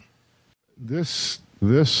this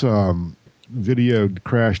video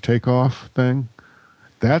crash takeoff thing,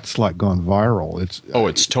 that's like gone viral.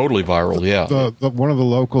 It's totally viral. Yeah. One of the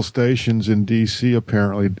local stations in D.C.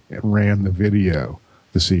 apparently ran the video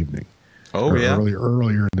this evening. Oh, yeah.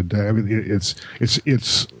 Earlier in the day. I mean,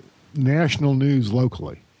 it's national news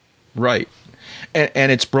locally. Right.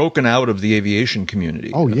 And it's broken out of the aviation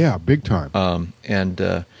community. Oh, yeah, big time.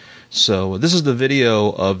 So this is the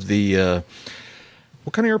video of the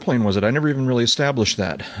what kind of airplane was it? I never even really established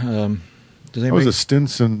that. It was a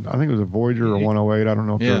Stinson. I think it was a Voyager or 108. I don't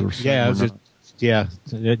know if there was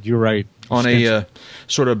you're right. On a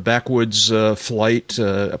sort of backwoods flight.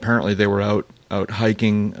 Apparently they were out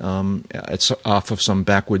hiking off of some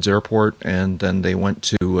backwoods airport, and then they went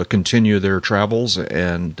to continue their travels,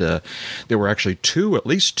 and there were actually at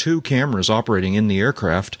least two cameras operating in the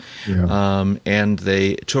aircraft. Yeah. And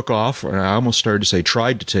they took off, or I almost started to say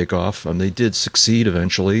tried to take off. They did succeed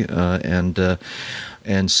eventually,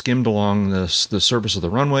 and skimmed along the surface of the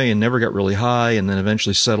runway and never got really high, and then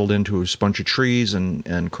eventually settled into a bunch of trees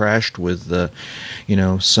and crashed with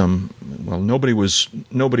nobody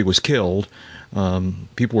was killed.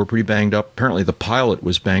 People were pretty banged up. Apparently the pilot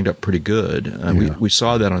was banged up pretty good. We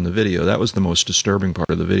saw that on the video. That was the most disturbing part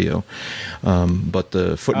of the video. But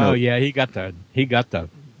the footnote. Oh yeah, he got the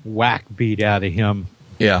whack beat out of him.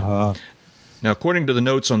 Yeah. Now, according to the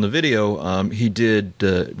notes on the video, he did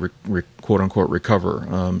quote unquote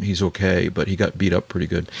recover. He's okay, but he got beat up pretty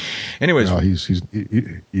good. Anyways,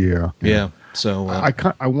 yeah. So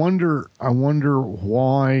I wonder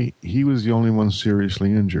why he was the only one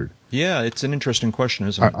seriously injured. Yeah, it's an interesting question,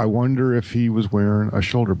 isn't it? I wonder if he was wearing a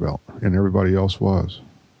shoulder belt and everybody else was.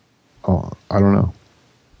 Oh, I don't know.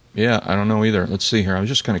 Yeah, I don't know either. Let's see here. I was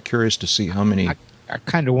just kind of curious to see how many. I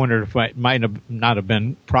kind of wondered if it might not have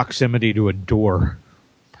been proximity to a door.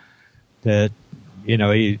 That,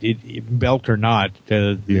 belt or not,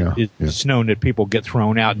 it's known that people get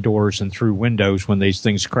thrown outdoors and through windows when these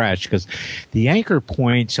things crash, because the anchor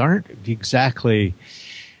points aren't exactly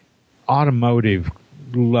automotive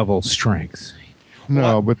level strength.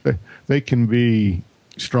 No, but they can be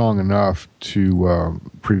strong enough to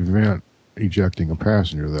prevent ejecting a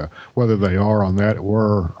passenger, though. Whether they are on that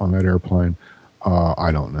airplane,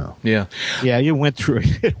 I don't know. Yeah. It went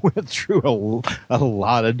through a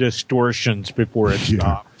lot of distortions before it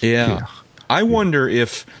stopped. Yeah. I wonder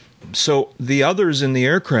if the others in the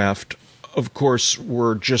aircraft, of course,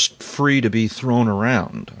 were just free to be thrown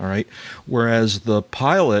around, all right? Whereas the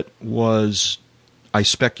pilot was, I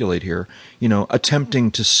speculate here, attempting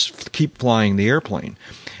to keep flying the airplane.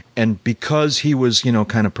 And because he was,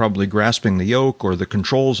 kind of probably grasping the yoke or the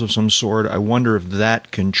controls of some sort, I wonder if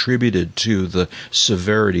that contributed to the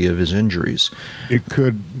severity of his injuries. It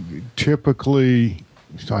could typically,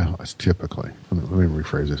 let me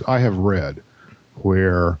rephrase this. I have read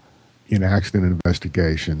where in accident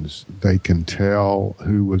investigations, they can tell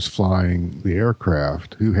who was flying the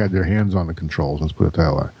aircraft, who had their hands on the controls, let's put it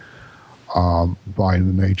that way, by the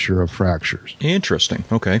nature of fractures. Interesting.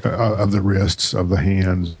 Okay. Of the wrists, of the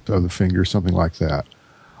hands, of the fingers, something like that.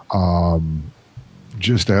 I'm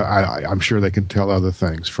sure they can tell other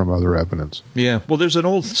things from other evidence. Yeah. Well, there's an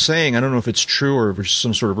old saying, I don't know if it's true or if it's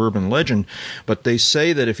some sort of urban legend, but they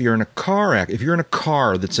say that if you're in a car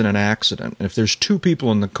that's in an accident, and if there's two people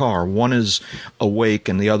in the car, one is awake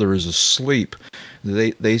and the other is asleep,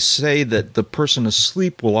 they say that the person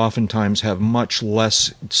asleep will oftentimes have much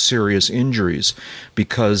less serious injuries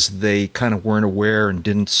because they kind of weren't aware and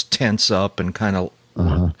didn't tense up and kind of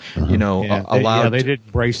allowed. They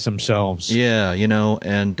didn't brace themselves. Yeah,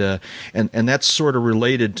 and that's sort of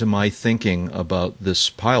related to my thinking about this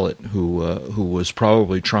pilot who was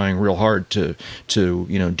probably trying real hard to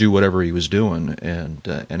do whatever he was doing, and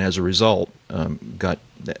as a result got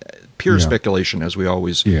pure speculation, as we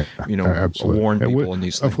always warn people in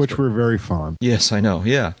these things. Of which we're very fond. Yes, I know.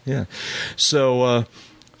 Yeah. So,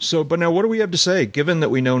 but now what do we have to say? Given that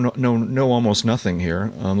we know almost nothing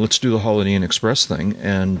here, let's do the Holiday Inn Express thing.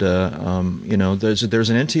 And there's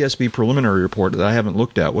an NTSB preliminary report that I haven't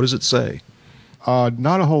looked at. What does it say?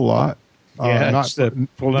 Not a whole lot. Not a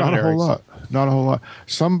whole lot. Not a whole lot.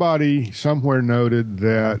 Somebody somewhere noted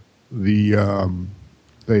that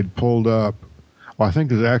they'd pulled up. Well, I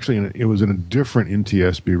think it was in a different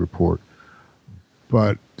NTSB report,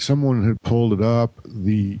 but someone had pulled it up.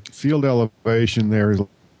 The field elevation there is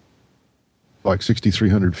like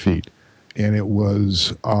 6,300 feet, and it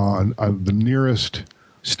was on the nearest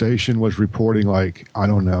station was reporting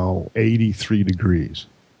 83 degrees.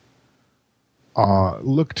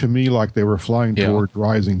 Looked to me like they were flying towards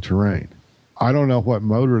rising terrain. I don't know what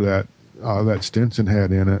motor that Stinson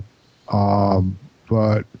had in it,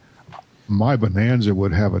 but my Bonanza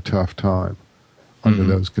would have a tough time under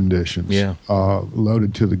those conditions. Yeah.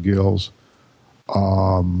 Loaded to the gills.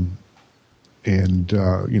 And trying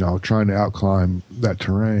to outclimb that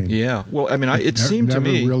terrain. Yeah. Well, I mean, it seemed to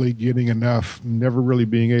me never really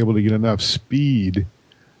being able to get enough speed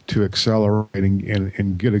to accelerate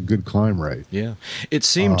and get a good climb rate. Yeah. It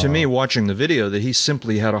seemed to me watching the video that he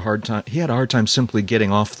simply had a hard time. He had a hard time simply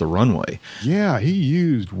getting off the runway. Yeah, he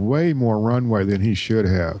used way more runway than he should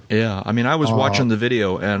have. Yeah. I mean, I was watching the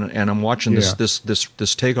video and I'm watching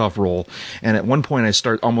this takeoff roll, and at one point I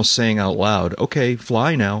start almost saying out loud, "Okay,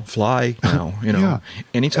 fly now,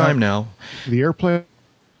 anytime now." The airplane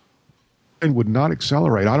would not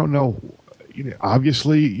accelerate. I don't know.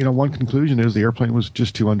 Obviously, one conclusion is the airplane was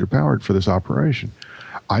just too underpowered for this operation.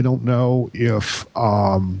 I don't know if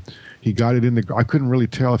he got it in the. I couldn't really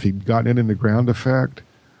tell if he'd gotten it in the ground effect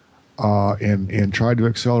and tried to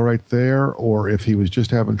accelerate there, or if he was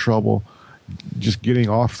just having trouble just getting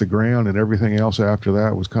off the ground, and everything else after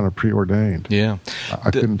that was kind of preordained. Yeah,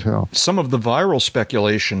 I couldn't tell. Some of the viral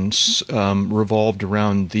speculations revolved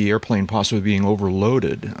around the airplane possibly being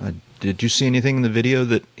overloaded. Did you see anything in the video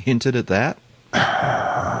that hinted at that?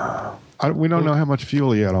 We don't know how much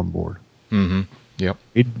fuel he had on board. Mm-hmm. Yep.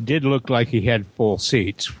 It did look like he had full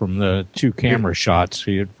seats from the two camera shots.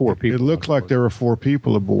 He had 4 people. It looked like there were 4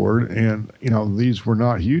 people aboard, and these were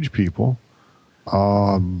not huge people.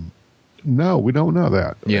 No, we don't know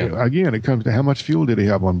that. Yeah. Again, it comes to how much fuel did he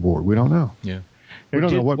have on board. We don't know. Yeah. We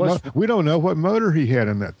don't know what motor he had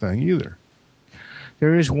in that thing either.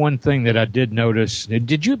 There is one thing that I did notice.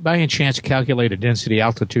 Did you, by any chance, calculate a density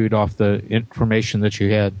altitude off the information that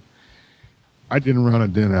you had? I didn't run a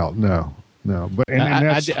DIN out. No. But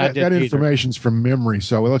that information's from memory.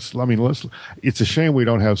 So it's a shame we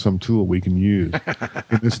don't have some tool we can use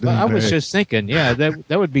in this day. I was just thinking, that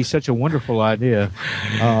would be such a wonderful idea.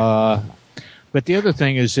 But the other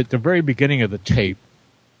thing is, at the very beginning of the tape,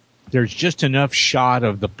 there's just enough shot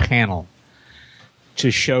of the panel to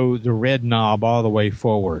show the red knob all the way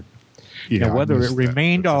forward. Yeah, now, whether it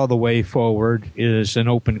remained all the way forward is an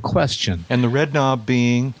open question. And the red knob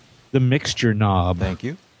being? The mixture knob. Thank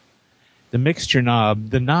you. The mixture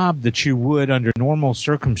knob, the knob that you would, under normal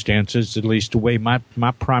circumstances, at least the way my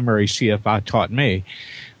primary CFI taught me,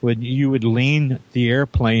 you would lean the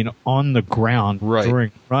airplane on the ground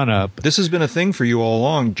during run-up. This has been a thing for you all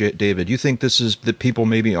along, David. You think this is that people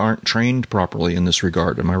maybe aren't trained properly in this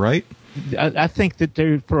regard. Am I right? I think that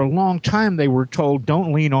for a long time they were told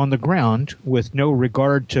don't lean on the ground, with no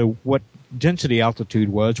regard to what density altitude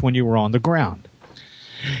was when you were on the ground.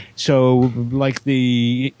 So, like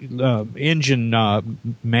the engine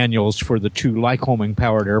manuals for the 2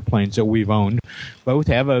 Lycoming-powered airplanes that we've owned, both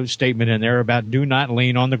have a statement in there about do not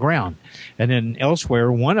lean on the ground. And then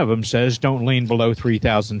elsewhere, one of them says don't lean below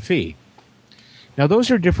 3,000 feet. Now,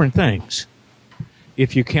 those are different things.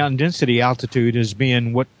 If you count density altitude as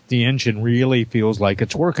being what the engine really feels like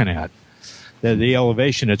it's working at, the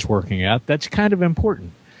elevation it's working at, that's kind of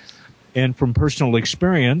important. And from personal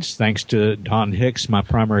experience, thanks to Don Hicks, my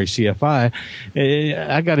primary CFI,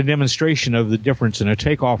 I got a demonstration of the difference in a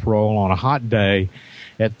takeoff roll on a hot day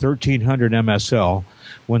at 1,300 MSL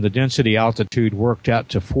when the density altitude worked out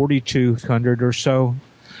to 4,200 or so.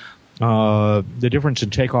 The difference in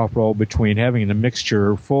takeoff roll between having the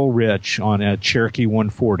mixture full rich on a Cherokee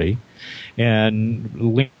 140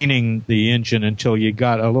 and leaning the engine until you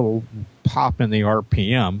got a little pop in the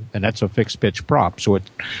RPM, and that's a fixed pitch prop. So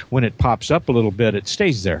when it pops up a little bit, it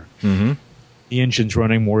stays there. Mm-hmm. The engine's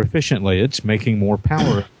running more efficiently. It's making more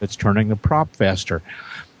power. It's turning the prop faster.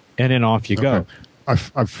 And then off you go.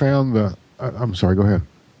 I've found I'm sorry, go ahead.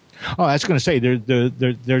 Oh, I was going to say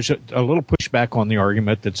there's a little pushback on the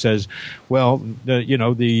argument that says, well,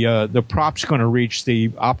 the prop's going to reach the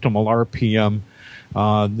optimal RPM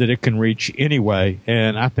that it can reach anyway,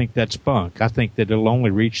 and I think that's bunk. I think that it'll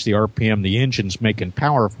only reach the RPM the engine's making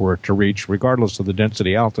power for it to reach, regardless of the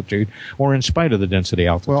density altitude or in spite of the density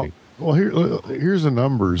altitude. Well, here's the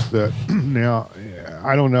numbers that now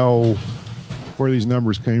I don't know where these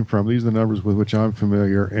numbers came from. These are the numbers with which I'm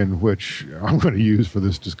familiar and which I'm going to use for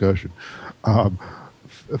this discussion.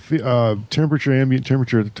 Ambient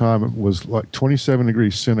temperature at the time was like 27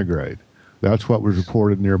 degrees centigrade. That's what was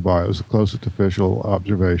reported nearby. It was the closest official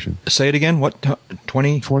observation. Say it again. What?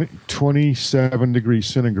 27 degrees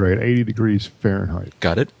centigrade, 80 degrees Fahrenheit.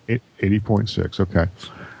 Got it. 80.6. Okay.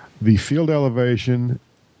 The field elevation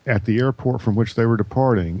at the airport from which they were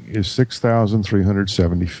departing is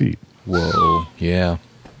 6,370 feet. Whoa. Yeah.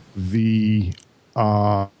 The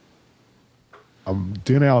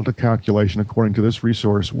DIN calculation, according to this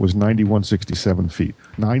resource, was 9,167 feet,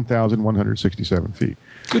 9,167 feet.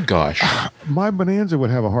 Good gosh. My Bonanza would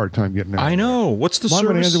have a hard time getting out. I know. What's the service?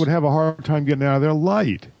 My Bonanza would have a hard time getting out of there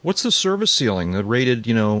light. What's the service ceiling that rated,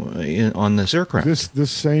 on this aircraft?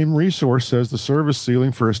 This same resource says the service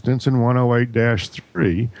ceiling for a Stinson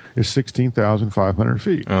 108-3 is 16,500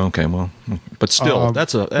 feet. Okay, well, but still,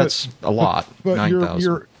 that's a lot. But 9,000.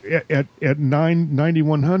 you're at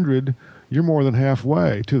 9,100. You're more than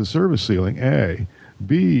halfway to the service ceiling. A,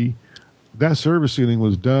 B, that service ceiling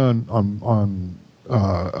was done on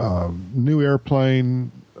new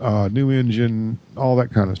airplane, new engine, all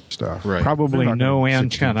that kind of stuff. Right. Probably no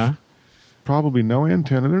antenna. Probably no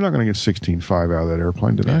antenna. They're not going to get 16.5 out of that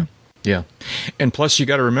airplane today. Yeah. And plus, you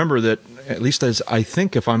got to remember that, at least as I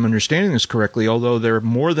think, if I'm understanding this correctly, although they're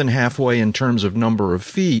more than halfway in terms of number of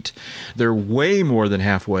feet, they're way more than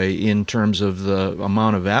halfway in terms of the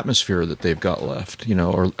amount of atmosphere that they've got left,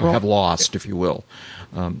 or have lost, if you will.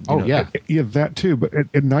 Yeah, that too. But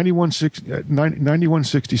at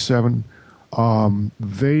 9167,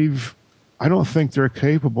 I don't think they're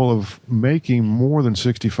capable of making more than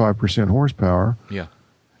 65% horsepower. Yeah.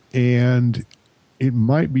 And it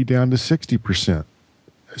might be down to 60%,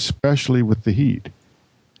 especially with the heat.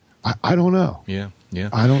 I don't know. Yeah.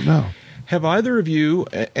 I don't know. Have either of you,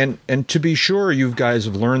 and to be sure, you guys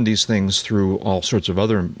have learned these things through all sorts of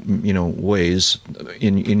other, ways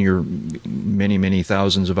in your many, many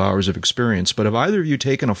thousands of hours of experience, but have either of you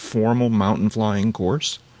taken a formal mountain flying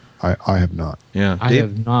course? I have not. Yeah, I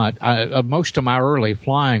have not. Most of my early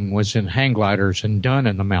flying was in hang gliders and done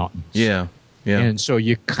in the mountains. Yeah. And so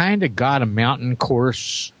you kind of got a mountain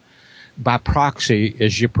course by proxy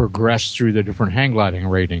as you progress through the different hang gliding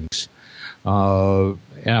ratings. And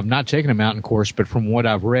I've not taken a mountain course, but from what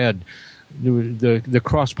I've read, the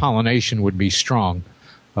cross-pollination would be strong.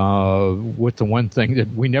 With the one thing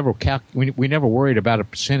that we never worried about a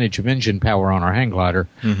percentage of engine power on our hang glider,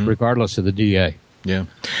 regardless of the DA. Yeah,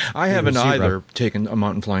 I haven't either taken a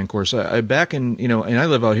mountain flying course. I back in and I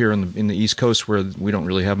live out here in the East Coast where we don't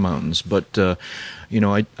really have mountains, but I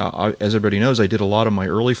as everybody knows, I did a lot of my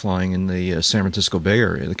early flying in the San Francisco Bay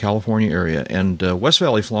Area, the California area, and West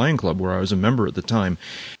Valley Flying Club, where I was a member at the time,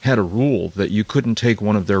 had a rule that you couldn't take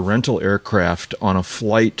one of their rental aircraft on a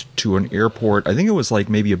flight to an airport. I think it was like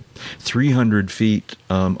maybe 300 feet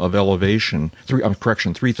of elevation.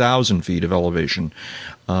 3,000 feet of elevation.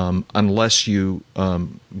 Unless you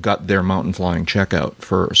got their mountain flying checkout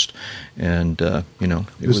first, and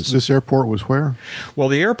this airport was where? Well,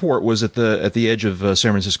 the airport was at the edge of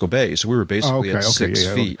San Francisco Bay, so we were basically at 6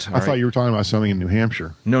 feet. I thought you were talking about something in New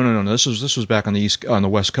Hampshire. No. This was back on the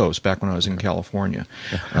West Coast, back when I was in California.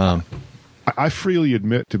 I freely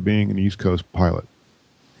admit to being an East Coast pilot.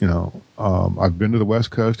 I've been to the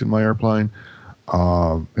West Coast in my airplane,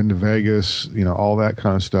 been to Vegas, all that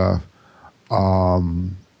kind of stuff.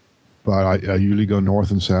 But I usually go north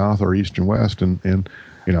and south or east and west, and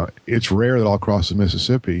it's rare that I'll cross the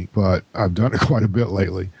Mississippi, but I've done it quite a bit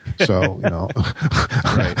lately. So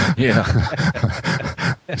right, yeah.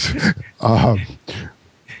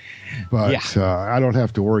 I don't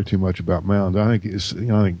have to worry too much about mountains. I think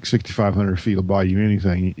I think 6,500 feet will buy you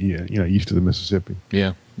anything, east of the Mississippi.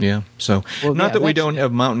 Yeah. So not that we don't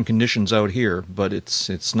have mountain conditions out here, but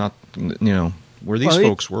it's not where these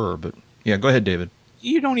folks were. But yeah, go ahead, David.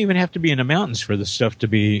 You don't even have to be in the mountains for this stuff to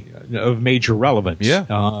be of major relevance. Yeah,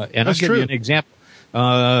 and I'll give you an example.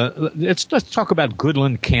 Let's talk about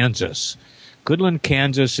Goodland, Kansas. Goodland,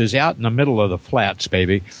 Kansas is out in the middle of the flats,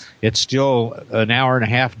 baby. It's still an hour and a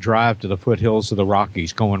half drive to the foothills of the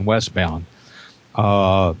Rockies going westbound.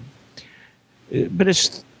 But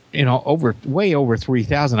it's, way over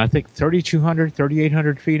 3,000. I think 3,200,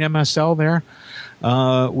 3,800 feet MSL there,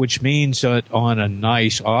 which means that on a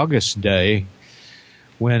nice August day,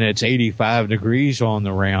 when it's 85 degrees on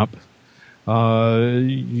the ramp,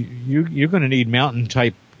 you're going to need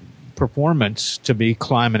mountain-type performance to be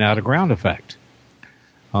climbing out of ground effect.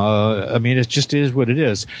 It just is what it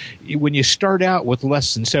is. When you start out with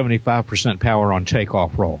less than 75% power on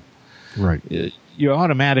takeoff roll, right, you're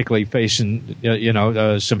automatically facing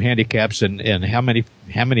some handicaps in how many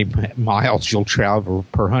miles you'll travel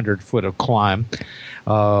per 100 foot of climb,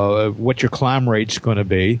 what your climb rate's going to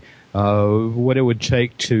be. What it would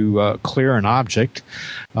take to clear an object,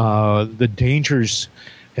 the dangers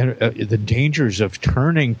of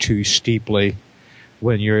turning too steeply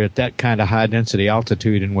when you're at that kind of high density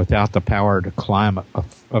altitude and without the power to climb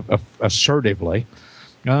assertively.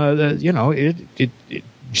 You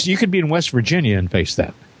could be in West Virginia and face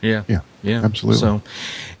that. Yeah. Absolutely. So,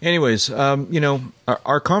 anyways,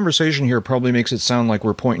 our conversation here probably makes it sound like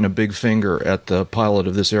we're pointing a big finger at the pilot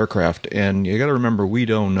of this aircraft, and you got to remember we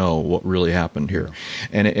don't know what really happened here,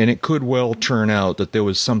 and it could well turn out that there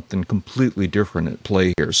was something completely different at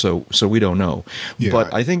play here. So we don't know. Yeah.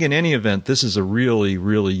 But I think in any event, this is a really,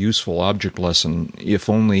 really useful object lesson, if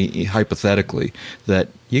only hypothetically, that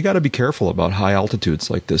you got to be careful about high altitudes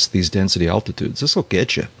like this, these density altitudes. This will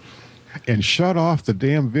get you. And shut off the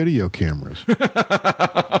damn video cameras.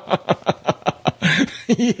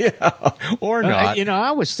 Yeah, or not.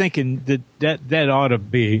 I was thinking that ought to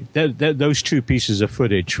be those two pieces of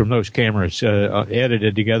footage from those cameras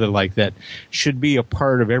edited together like that should be a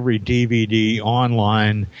part of every DVD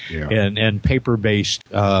online and paper-based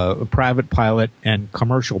private pilot and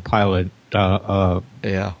commercial pilot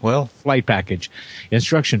flight package,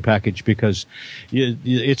 instruction package, because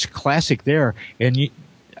it's classic there. And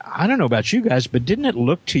I don't know about you guys, but didn't it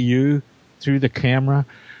look to you through the camera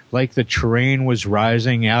like the terrain was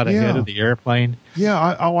rising out ahead of the airplane?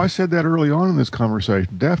 Yeah, I said that early on in this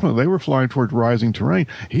conversation. Definitely, they were flying towards rising terrain.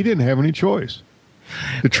 He didn't have any choice.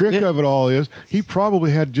 The trick of it all is he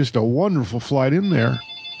probably had just a wonderful flight in there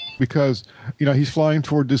because, he's flying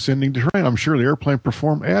toward descending terrain. I'm sure the airplane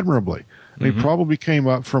performed admirably. And he probably came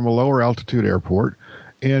up from a lower altitude airport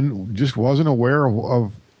and just wasn't aware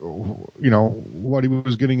of what he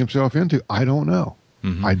was getting himself into. I don't know.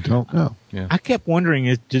 I don't know. Yeah. I kept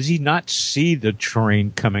wondering, does he not see the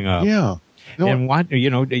terrain coming up? Yeah.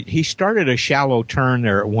 And he started a shallow turn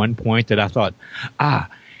there at one point that I thought,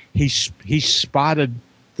 he spotted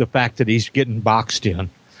the fact that he's getting boxed in.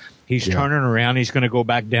 He's turning around. He's going to go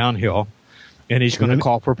back downhill, and he's going to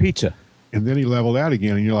call for pizza. And then he leveled out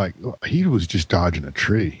again, and you're like, he was just dodging a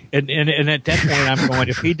tree. And at that point, I'm going,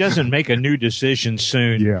 if he doesn't make a new decision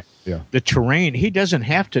soon, the terrain, he doesn't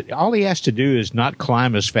have to. All he has to do is not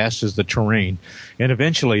climb as fast as the terrain, and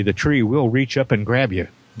eventually the tree will reach up and grab you.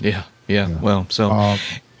 Yeah. Well, so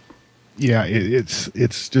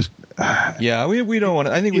it's just. We don't want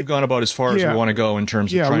to. I think we've gone about as far as we want to go in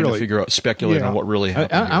terms of trying to figure out, speculate on what really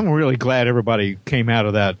happened. I'm really glad everybody came out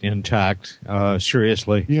of that intact.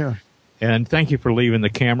 Seriously. Yeah. And thank you for leaving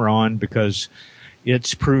the camera on, because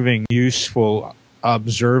it's proving useful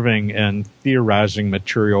observing and theorizing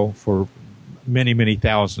material for many, many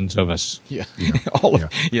thousands of us. Yeah.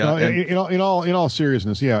 No, in all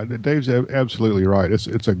seriousness, Dave's absolutely right.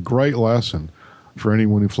 It's a great lesson for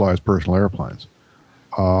anyone who flies personal airplanes.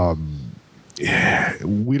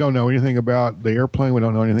 We don't know anything about the airplane. We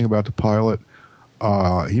don't know anything about the pilot.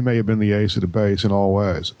 He may have been the ace of the base in all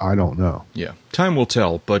ways. I don't know. Yeah, time will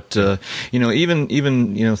tell. But even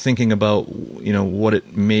thinking about what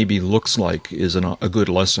it maybe looks like is a good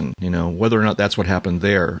lesson. Whether or not that's what happened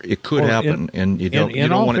there, it could happen, and you don't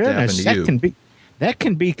want it to happen to you. That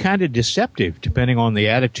can be kind of deceptive, depending on the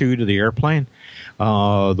attitude of the airplane,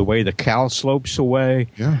 the way the cowl slopes away,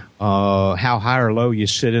 how high or low you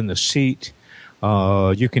sit in the seat.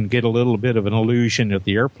 You can get a little bit of an illusion of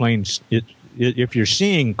the airplane's. If you're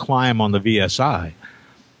seeing climb on the VSI,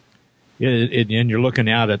 and you're looking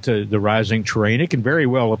out at the rising terrain, it can very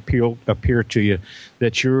well appear to you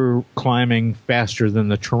that you're climbing faster than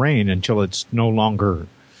the terrain until it's no longer,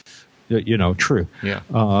 true. Yeah.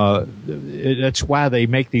 That's why they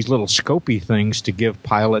make these little scopy things to give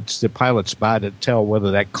the pilots by to tell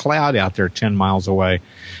whether that cloud out there 10 miles away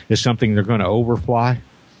is something they're going to overfly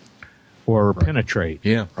or penetrate.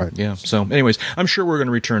 Yeah, right. Yeah. So, anyways, I'm sure we're going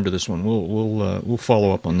to return to this one. We'll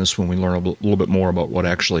follow up on this when we learn a little bit more about what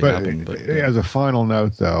actually happened. But as a final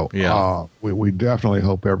note, though, we definitely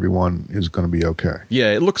hope everyone is going to be okay.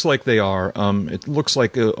 Yeah, it looks like they are. It looks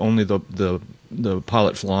like only the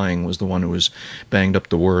pilot flying was the one who was banged up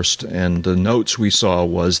the worst, and the notes we saw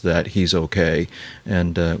was that he's okay,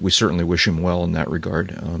 and we certainly wish him well in that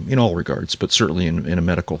regard, in all regards, but certainly in a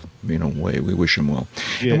medical way, we wish him well.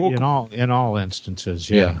 Yeah, in all instances.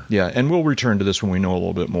 Yeah, and we'll return to this when we know a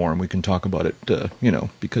little bit more, and we can talk about it.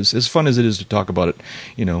 Because as fun as it is to talk about it,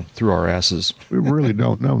 through our asses, we really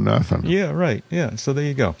don't know nothing. Yeah, right. Yeah, so there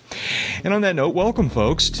you go. And on that note, welcome,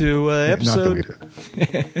 folks, to episode.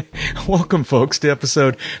 Welcome, folks, to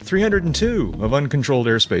episode 302 of Uncontrolled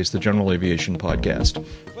Airspace, the General Aviation Podcast.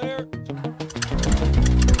 Clear.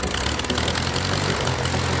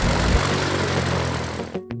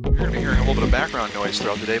 You're going to be hearing a little bit of background noise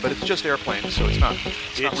throughout the day, but it's just airplanes, so it's not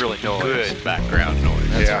really noise. Good background noise.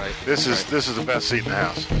 That's right. This is the best seat in the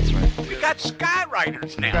house. That's right. We got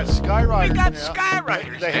Skyriders now. We got Skyriders. We got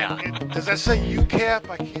Skyriders now. Does that say UCAP?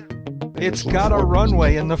 I can't. It's got a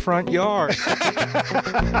runway in the front yard.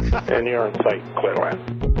 And you're in sight, clear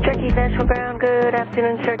land. Cherokee National Ground, good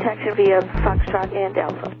afternoon, sir. Taxi via Foxtrot and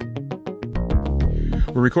Alpha.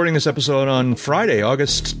 We're recording this episode on Friday,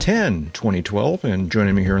 August 10, 2012, and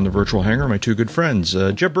joining me here in the virtual hangar, my two good friends.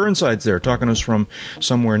 Jeb Burnside's there, talking to us from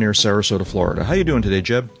somewhere near Sarasota, Florida. How you doing today,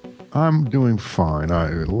 Jeb? I'm doing fine.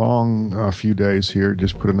 Long few days here.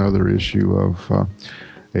 Just put another issue of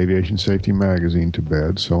Aviation Safety Magazine to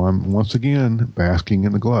bed, so I'm once again basking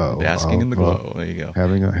in the glow. Basking in the glow. There you go.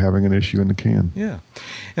 Having an issue in the can. Yeah.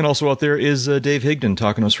 And also out there is Dave Higdon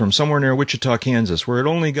talking to us from somewhere near Wichita, Kansas, where it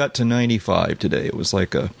only got to 95 today. It was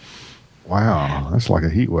like a... Wow, that's like a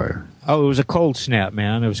heat wave. Oh, it was a cold snap,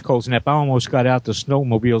 man. It was a cold snap. I almost got out the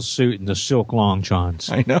snowmobile suit and the silk long johns.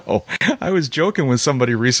 I know. I was joking with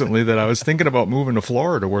somebody recently that I was thinking about moving to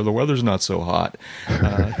Florida where the weather's not so hot.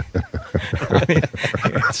 I mean,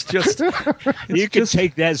 it's just... You can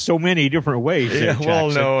take that so many different ways. Yeah, well,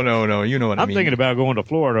 no. You know what I mean. I'm thinking about going to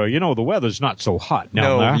Florida. You know, the weather's not so hot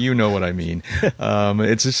now. No, you know what I mean.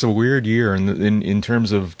 It's just a weird year in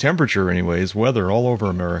terms of temperature anyways, weather all over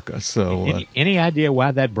America. So any idea why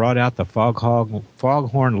that brought out the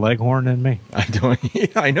foghorn leghorn in me?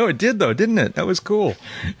 I know it did though, didn't it? That was cool.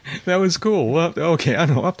 Well, okay, I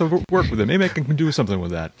don't know. I'll have to work with it. Maybe I can do something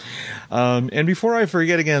with that. And before I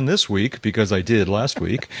forget again this week, because I did last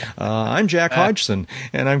week, I'm Jack Hodgson,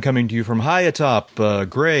 and I'm coming to you from high atop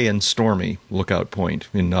gray and stormy Lookout Point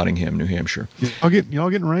in Nottingham, New Hampshire. Y'all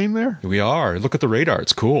getting rain there? We are. Look at the radar.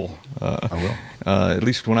 It's cool. I will. At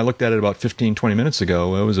least when I looked at it about 15, 20 minutes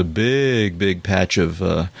ago, it was a big patch of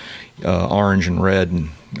orange and red and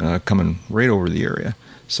coming right over the area.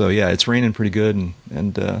 So yeah, it's raining pretty good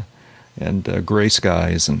and gray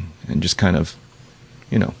skies and just kind of,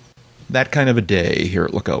 that kind of a day here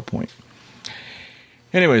at Lookout Point.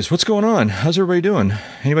 Anyways, what's going on? How's everybody doing?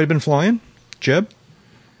 Anybody been flying? Jeb?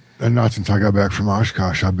 And not since I got back from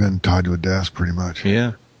Oshkosh. I've been tied to a desk pretty much.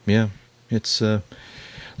 Yeah. It's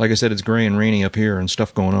like I said, it's gray and rainy up here and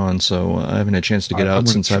stuff going on, so I haven't had a chance to get out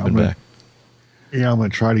since I've been back. Yeah, I'm going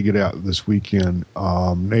to try to get out this weekend.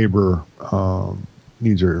 Neighbor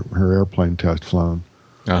needs her airplane test flown,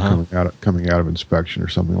 coming out of inspection or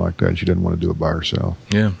something like that. She didn't want to do it by herself.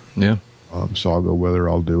 Yeah. So I'll go with her.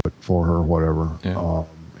 I'll do it for her, whatever. Yeah.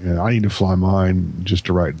 And I need to fly mine just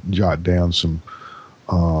to jot down some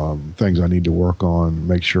things I need to work on,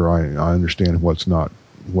 make sure I understand what's not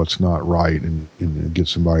right, and get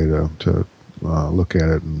somebody to look at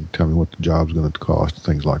it and tell me what the job's going to cost,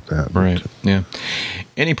 things like that. Right. Yeah.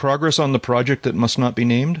 Any progress on the project that must not be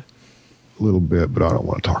named? A little bit, but I don't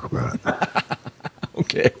want to talk about it.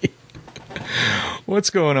 Okay. What's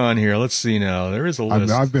going on here? Let's see now. There is a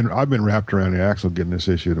list. I've been wrapped around the axle getting this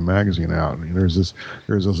issue of the magazine out. I mean, there's this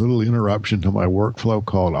little interruption to my workflow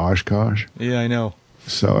called Oshkosh. Yeah, I know.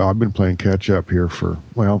 So I've been playing catch up here for,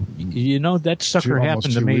 well... that sucker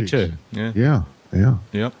happened to me, weeks. Too. Yeah.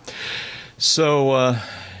 Yep. So,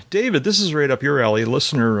 David, this is right up your alley. A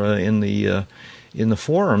listener in the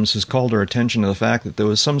forums has called our attention to the fact that there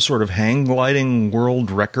was some sort of hang gliding world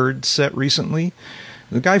record set recently.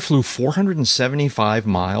 The guy flew 475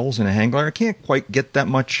 miles in a hang glider. I can't quite get that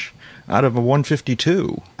much out of a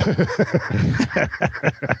 152.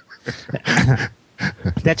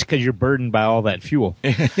 That's because you're burdened by all that fuel.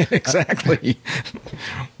 Exactly.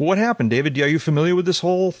 What happened, David? Are you familiar with this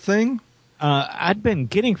whole thing? I'd been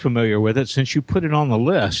getting familiar with it since you put it on the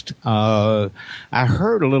list. I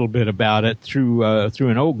heard a little bit about it through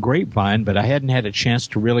an old grapevine, but I hadn't had a chance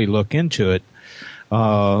to really look into it.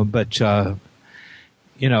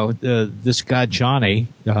 This guy Johnny,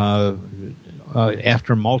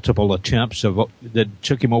 after multiple attempts that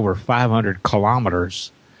took him over 500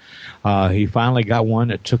 kilometers. He finally got one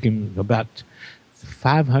that took him about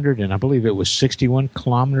 500, and I believe it was 61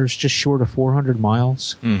 kilometers, just short of 400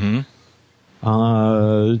 miles. Mm-hmm.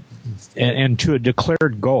 And to a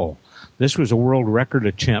declared goal. This was a world record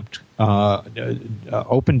attempt,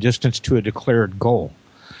 open distance to a declared goal.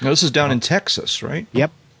 Now, this is down in Texas, right?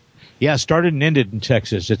 Yep. Yeah, started and ended in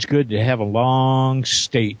Texas. It's good to have a long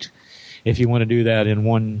state if you want to do that in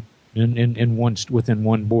one within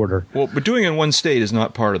one border. Well, but doing it in one state is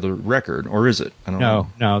not part of the record, or is it? I don't know.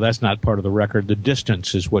 No, that's not part of the record. The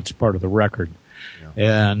distance is what's part of the record.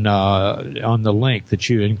 Yeah. And on the link that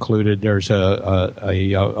you included, there's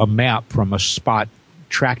a map from a spot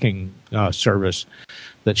tracking service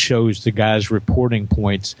that shows the guy's reporting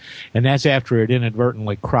points, and that's after it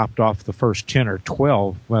inadvertently cropped off the first 10 or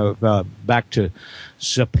 12 back to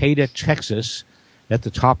Zapata, Texas, at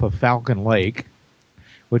the top of Falcon Lake,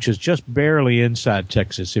 which is just barely inside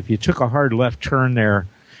Texas. If you took a hard left turn there,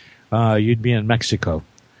 you'd be in Mexico.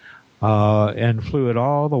 And flew it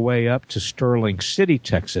all the way up to Sterling City,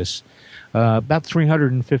 Texas, about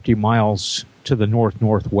 350 miles to the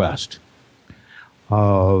northwest.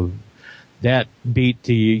 That beat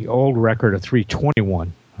the old record of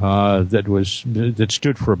 321 that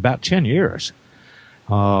stood for about 10 years.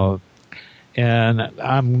 And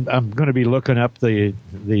I'm going to be looking up the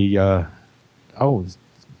oh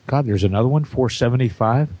God, there's another one,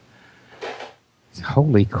 475.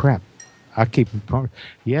 Holy crap!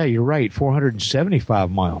 Yeah, you're right,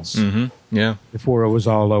 475 miles. Mm-hmm. Yeah, before it was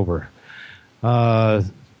all over.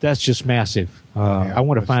 That's just massive. I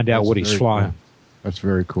want to find out what he's flying. Cool. That's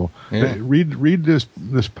very cool. Yeah. Read this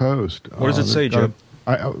post. What does it say, Joe?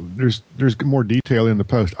 There's more detail in the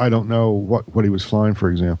post. I don't know what he was flying,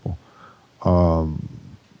 for example.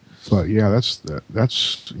 But yeah,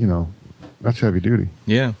 that's heavy duty.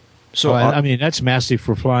 Yeah. So I mean, that's massive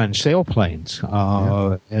for flying sailplanes.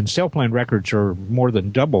 And sailplane records are more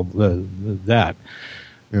than double that.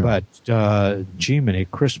 Yeah. But Jiminy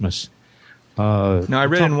Christmas. Now, I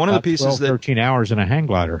read in one of the pieces 12, 13 hours in a hang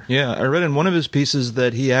glider. Yeah, I read in one of his pieces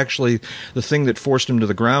that he actually, the thing that forced him to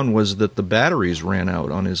the ground was that the batteries ran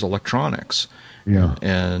out on his electronics. Yeah.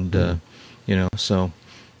 And, so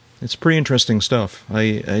it's pretty interesting stuff.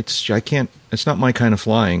 I can't, it's not my kind of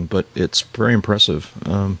flying, but it's very impressive.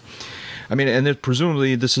 I mean, and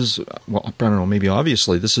presumably this is, well, I don't know, maybe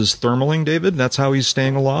obviously, this is thermaling, David? That's how he's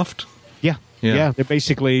staying aloft? Yeah, they're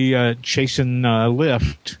basically chasing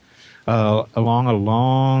lift along a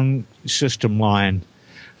long system line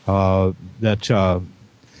that,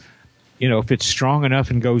 if it's strong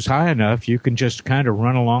enough and goes high enough, you can just kind of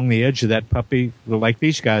run along the edge of that puppy like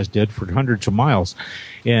these guys did for hundreds of miles.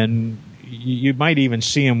 And you might even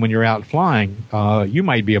see them when you're out flying. You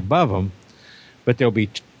might be above them, but there'll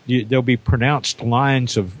be pronounced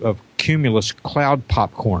lines of cumulus cloud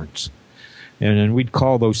popcorns. And we'd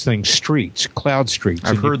call those things streets, cloud streets.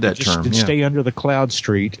 I've heard that term. And stay under the cloud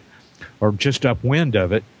street or just upwind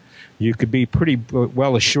of it. You could be pretty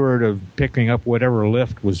well assured of picking up whatever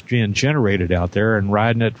lift was being generated out there and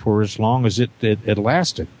riding it for as long as it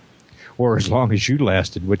lasted, or as long as you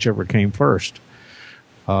lasted, whichever came first.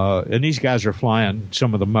 And these guys are flying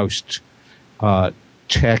some of the most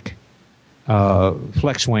tech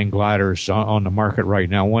flex wing gliders on the market right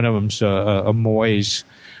now. One of them's a Moyes.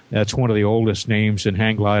 That's one of the oldest names in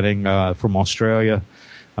hang gliding from Australia.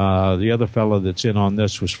 The other fellow that's in on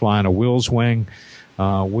this was flying a Wills wing.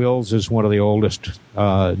 Wills is one of the oldest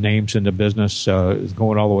names in the business,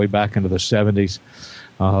 going all the way back into the 70s.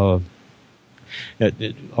 A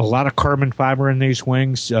lot of carbon fiber in these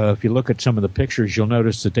wings. If you look at some of the pictures, you'll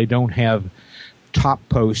notice that they don't have top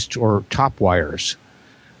posts or top wires,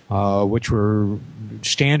 which were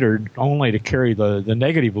standard only to carry the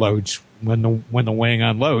negative loads when the wing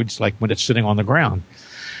unloads, like when it's sitting on the ground.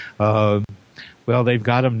 Well, they've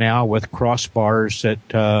got them now with crossbars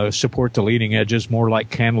that support the leading edges, more like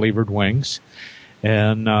cantilevered wings,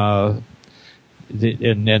 and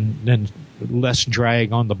less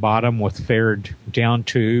drag on the bottom with faired down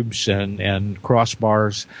tubes and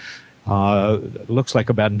crossbars. Looks like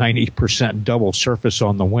about 90% double surface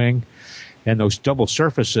on the wing. And those double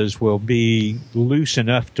surfaces will be loose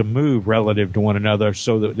enough to move relative to one another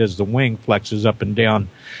so that as the wing flexes up and down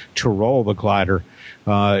to roll the glider,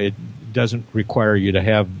 it doesn't require you to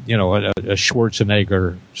have, a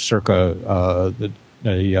Schwarzenegger circa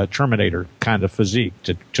the Terminator kind of physique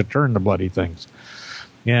to turn the bloody things.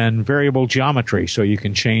 And variable geometry, so you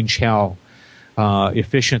can change how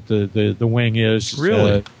efficient the wing is.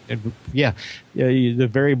 Really? The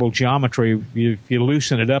variable geometry, if you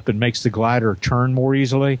loosen it up, it makes the glider turn more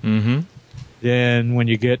easily. Mm-hmm. Then when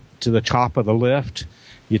you get to the top of the lift,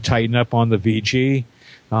 you tighten up on the VG.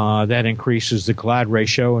 That increases the glide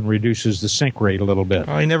ratio and reduces the sink rate a little bit.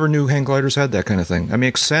 I never knew hang gliders had that kind of thing. It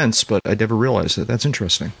makes sense, but I never realized it. That's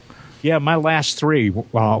interesting. Yeah, my last three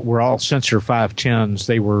were all Sensor 510s.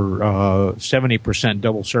 They were 70%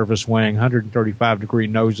 double surface wing, 135-degree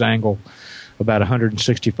nose angle, about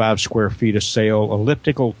 165 square feet of sail,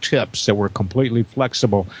 elliptical tips that were completely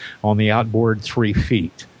flexible on the outboard 3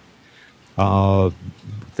 feet,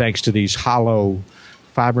 thanks to these hollow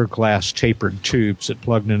fiberglass tapered tubes that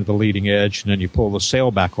plugged into the leading edge, and then you pull the sail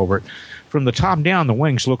back over it. From the top down, the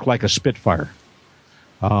wings look like a Spitfire.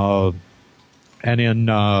 And in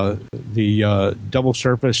the double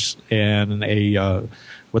surface and a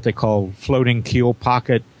what they call floating keel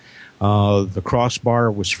pocket, the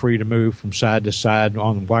crossbar was free to move from side to side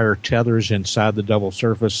on wire tethers inside the double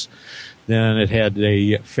surface. Then it had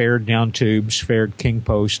a faired down tubes, faired king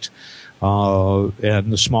post,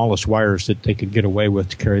 and the smallest wires that they could get away with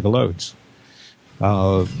to carry the loads.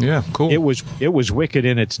 Yeah, cool. It was wicked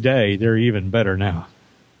in its day. They're even better now.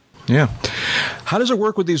 Yeah. How does it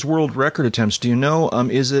work with these world record attempts? Do you know?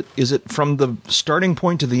 Is it from the starting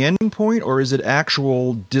point to the ending point, or is it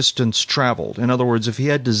actual distance traveled? In other words, if he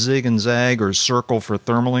had to zig and zag or circle for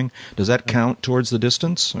thermaling, does that count towards the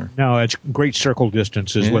distance? Or? No, it's great circle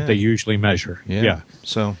distance is what they usually measure. Yeah.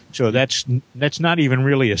 So that's not even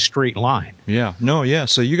really a straight line. Yeah. No. Yeah.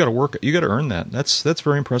 So you got to work. You got to earn that. That's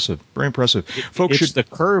very impressive. Very impressive. Folks, it's the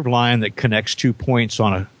curved line that connects 2 points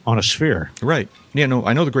on a sphere. Right. Yeah. No.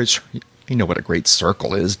 I know the great. You know what a great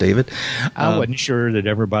circle is, David. I wasn't sure that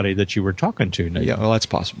everybody that you were talking to knew. Yeah, well, that's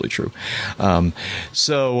possibly true.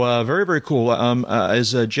 So very, very cool.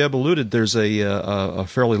 As Jeb alluded, there's a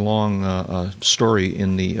fairly long story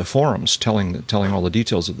in the forums telling all the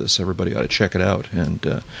details of this. Everybody ought to check it out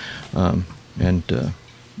and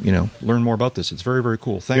learn more about this. It's very, very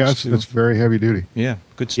cool. Thanks. Yeah, it's very heavy duty. Yeah,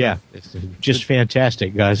 good stuff. Yeah, it's just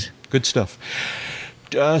fantastic, guys. Good stuff.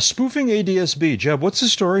 Spoofing ADSB, Jeb. What's the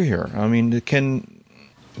story here? I mean, just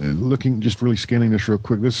really scanning this real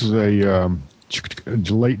quick. This is a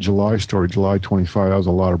late July story, July 25. That was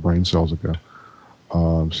a lot of brain cells ago,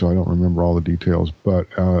 so I don't remember all the details. But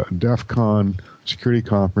DEF CON security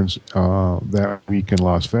conference that week in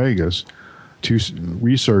Las Vegas, 2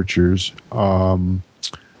 researchers did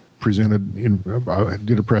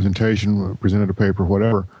a presentation, presented a paper,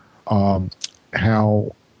 whatever,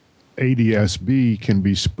 how ADSB can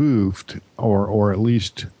be spoofed or at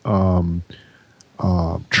least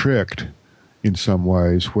tricked in some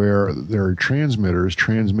ways, where there are transmitters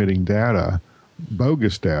transmitting data,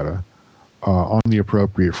 bogus data, on the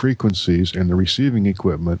appropriate frequencies, and the receiving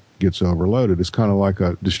equipment gets overloaded. It's kind of like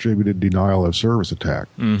a distributed denial of service attack.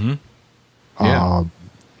 Mm-hmm. Yeah.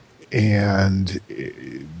 And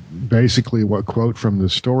basically what quote from the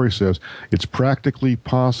story says, it's practically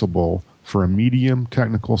possible for a medium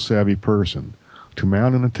technical savvy person to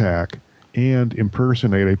mount an attack and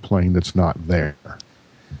impersonate a plane that's not there.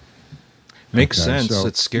 Makes sense. So,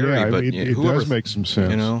 it's scary, but it does make some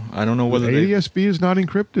sense. You know, I don't know whether ADSB is not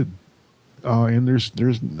encrypted, and there's the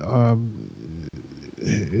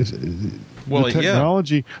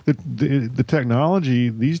technology. The technology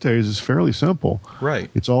these days is fairly simple. Right.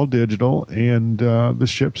 It's all digital, and the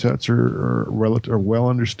chipsets are well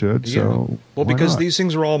understood. Yeah. So because these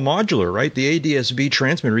things are all modular, right? The ADSB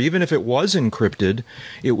transmitter, even if it was encrypted,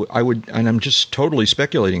 I would, and I'm just totally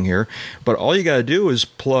speculating here, but all you got to do is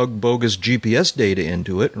plug bogus GPS data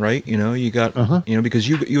into it, right? You know, you got, because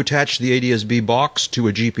you attach the ADSB box to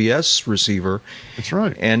a GPS receiver. That's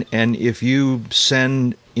right. And if you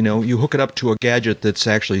send, you hook it up to a gadget that's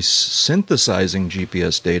actually synthesizing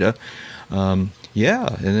GPS data, and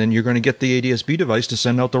then you're going to get the ADSB device to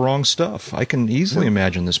send out the wrong stuff. I can easily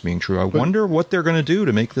imagine this being true. I wonder what they're going to do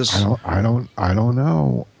to make this. I don't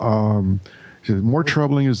know. More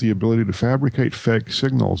troubling is the ability to fabricate fake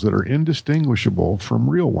signals that are indistinguishable from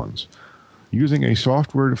real ones. Using a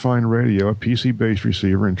software-defined radio, a PC-based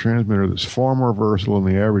receiver, and transmitter that's far more versatile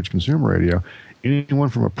than the average consumer radio, anyone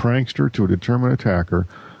from a prankster to a determined attacker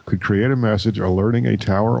could create a message alerting a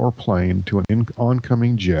tower or plane to an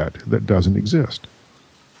oncoming jet that doesn't exist.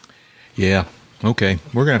 Yeah. Okay.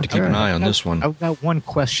 We're going to have to keep an eye on this one. I've got one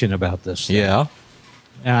question about this. Yeah.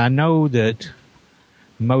 I know that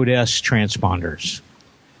Mode S transponders,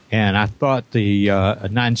 and I thought the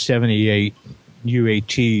 978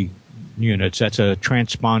 UAT units, that's a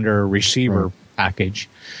transponder receiver package.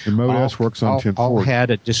 The Mode S works on 1040. All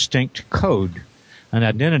had a distinct code, an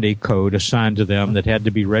identity code assigned to them that had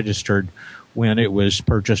to be registered when it was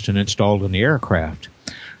purchased and installed in the aircraft.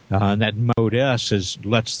 And that Mode S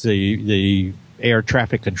lets the air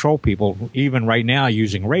traffic control people, even right now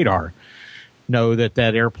using radar, know that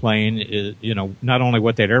airplane is, not only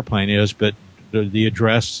what that airplane is, but the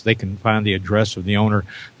address. They can find the address of the owner.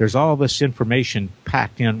 There's all this information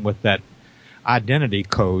packed in with that identity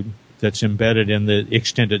code that's embedded in the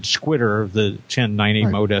extended squitter of the 1090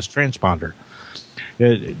 Mode S transponder.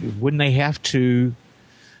 Wouldn't they have to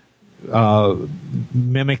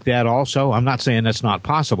mimic that also? I'm not saying that's not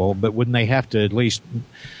possible, but wouldn't they have to at least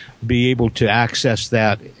be able to access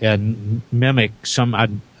that and mimic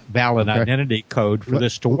some valid identity code for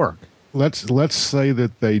this to work? Let's say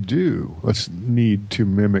that they do. Let's need to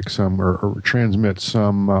mimic some or transmit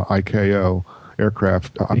some ICAO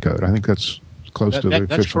aircraft code. I think that's close to the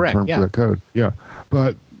official term for that code. Yeah,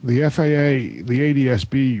 but the FAA, the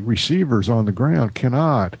ADSB receivers on the ground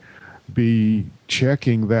cannot be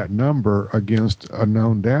checking that number against a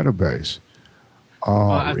known database.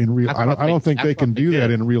 I don't think they can do that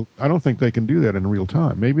in real. I don't think they can do that in real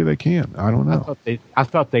time. Maybe they can. I don't know. I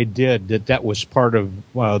thought they did. That was part of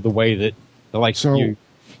the way that, you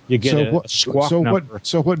get a squawk number.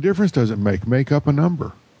 So what difference does it make? Make up a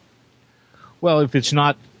number. Well, if it's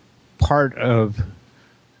not part of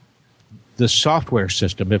the software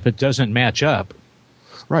system, if it doesn't match up,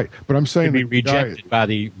 right? But I'm saying it can be rejected by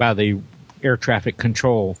the air traffic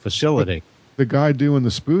control facility. The guy doing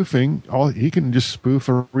the spoofing, he can just spoof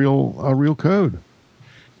a real code.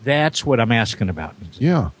 That's what I'm asking about.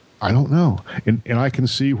 Yeah, I don't know, and I can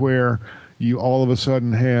see where you all of a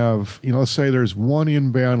sudden have, let's say there's one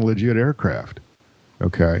inbound legit aircraft,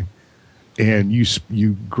 okay, and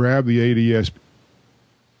you grab the ADS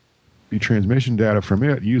transmission data from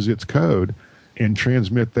it, use its code, and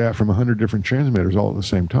transmit that from 100 different transmitters all at the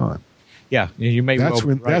same time. Yeah, you may. That's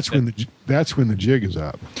when the jig is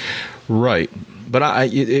up. Right, but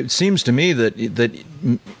it seems to me that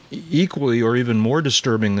equally or even more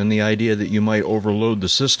disturbing than the idea that you might overload the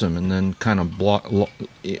system and then kind of block.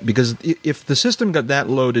 Because if the system got that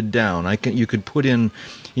loaded down, you could put in,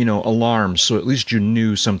 alarms, so at least you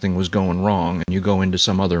knew something was going wrong, and you go into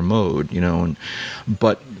some other mode,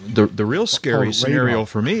 but the real scary scenario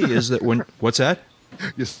for me is that what's that?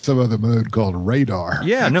 Just some other mode called radar.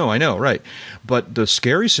 Yeah, no, I know, right. But the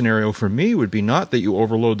scary scenario for me would be not that you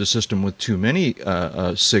overload the system with too many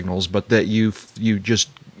signals, but that you just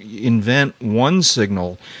invent one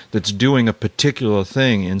signal that's doing a particular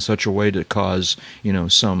thing in such a way to cause,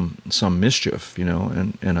 some mischief,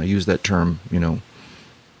 and I use that term, you know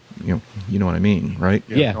what I mean, right?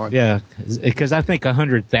 Yeah. Because I think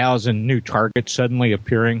 100,000 new targets suddenly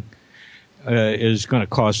appearing is going to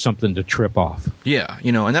cause something to trip off. Yeah,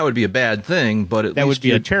 and that would be a bad thing, but at least would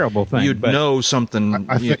be a terrible thing. You'd know something.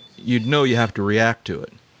 You'd know you have to react to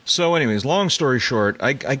it. So, anyways, long story short,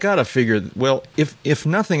 I gotta figure. Well, if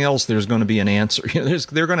nothing else, there's going to be an answer.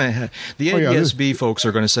 They're going to the ADSB folks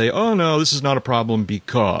are going to say, "Oh no, this is not a problem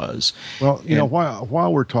because." Well,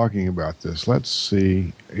 while we're talking about this, let's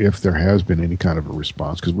see if there has been any kind of a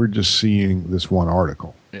response, because we're just seeing this one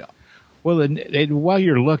article. Yeah. Well, while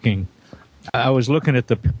you're looking, I was looking at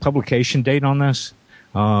the publication date on this,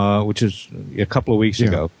 which is a couple of weeks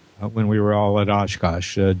ago when we were all at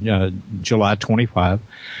Oshkosh, July 25.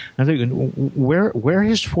 I think, where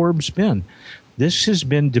has Forbes been? This has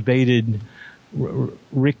been debated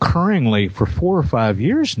recurringly for 4 or 5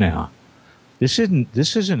 years now. This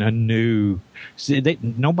isn't a new.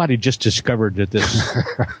 Nobody just discovered that this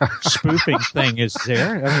spoofing thing is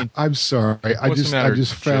there. I mean, I'm sorry. I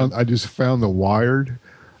just found the Wired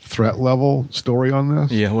threat level story on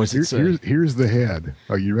this. Yeah, what's it say? Here's the head.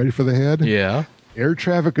 Are you ready for the head? Yeah. Air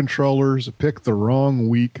traffic controllers picked the wrong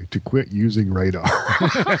week to quit using radar.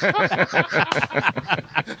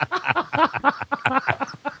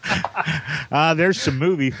 There's some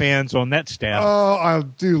movie fans on that staff. Oh, I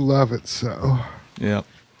do love it so. Yeah.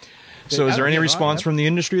 So is there any response from the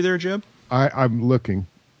industry there, Jeb? I'm looking.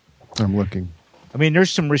 I mean,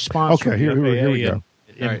 there's some response from the here we FAA go.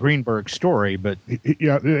 in Greenberg's story, but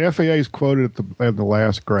yeah, the FAA is quoted at the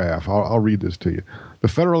last graph. I'll read this to you. The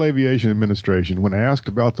Federal Aviation Administration, when asked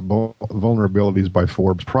about the vulnerabilities by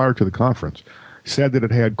Forbes prior to the conference, said that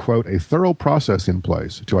it had, quote, a thorough process in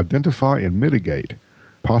place to identify and mitigate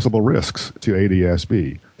possible risks to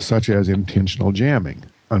ADSB, such as intentional jamming,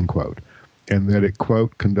 unquote, and that it,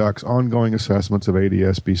 quote, conducts ongoing assessments of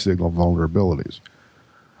ADSB signal vulnerabilities.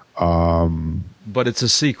 But it's a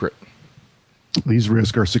secret. These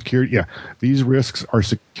risks are security. Yeah, these risks are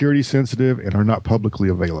security sensitive and are not publicly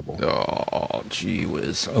available. Oh, gee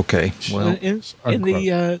whiz. Okay. Well, in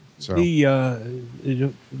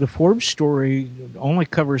the Forbes story only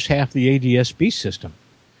covers half the ADSB system.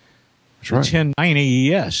 That's right.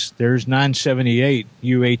 1090 ES. There's 978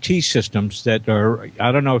 UAT systems that are.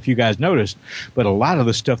 I don't know if you guys noticed, but a lot of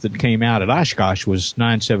the stuff that came out at Oshkosh was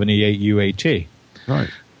 978 UAT. Right.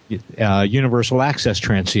 Universal Access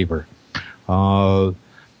Transceiver.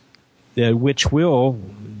 Which will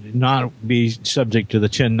not be subject to the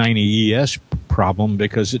 1090 ES problem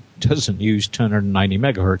because it doesn't use 1090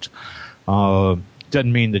 megahertz.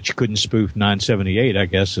 Doesn't mean that you couldn't spoof 978, I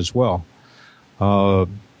guess, as well. And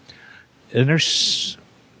there's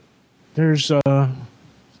I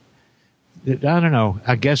don't know.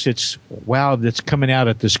 I guess it's that's coming out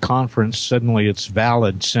at this conference. Suddenly, it's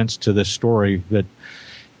valid sense to this story that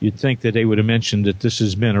you'd think that they would have mentioned that this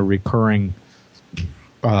has been a recurring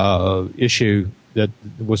issue that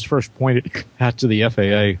was first pointed out to the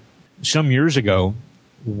FAA some years ago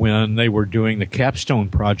when they were doing the Capstone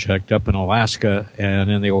project up in Alaska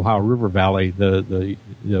and in the Ohio River Valley, the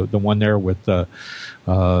one there with UPS,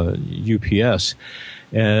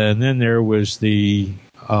 and then there was the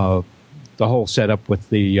whole setup with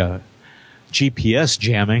the GPS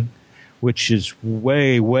jamming, which is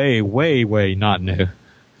way, way, way, way not new.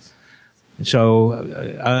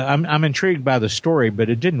 So I'm intrigued by the story, but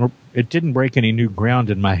it didn't break any new ground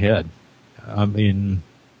in my head. I mean,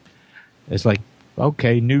 it's like,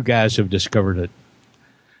 okay, new guys have discovered it.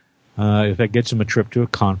 If that gets them a trip to a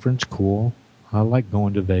conference, cool. I like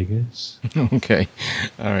going to Vegas. Okay.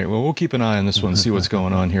 All right. Well, we'll keep an eye on this one, see what's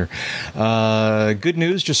going on here. Good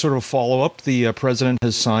news, just sort of a follow-up. The president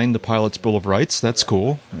has signed the Pilot's Bill of Rights. That's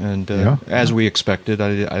cool. And as we expected,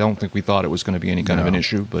 I don't think we thought it was going to be any kind of an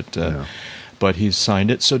issue, but he's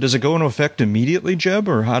signed it. So does it go into effect immediately, Jeb,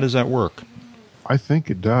 or how does that work? I think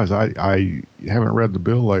it does. I haven't read the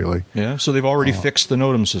bill lately. Yeah, so they've already fixed the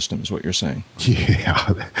NOTAM system, is what you're saying.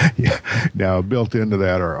 Yeah. Now, built into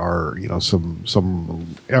that are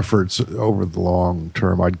some efforts over the long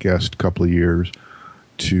term. I'd guess a couple of years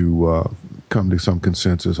to come to some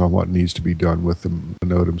consensus on what needs to be done with the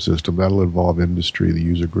NOTAM system. That'll involve industry, the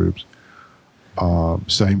user groups.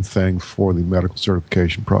 Same thing for the medical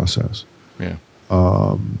certification process. Yeah.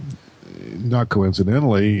 Not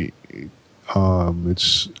coincidentally.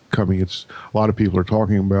 It's coming. A lot of people are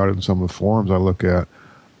talking about it in some of the forums I look at.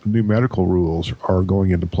 New medical rules are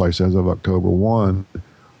going into place as of October 1,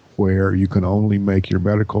 where you can only make your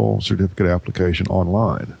medical certificate application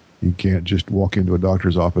online. You can't just walk into a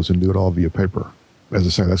doctor's office and do it all via paper. As I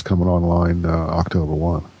say, that's coming online October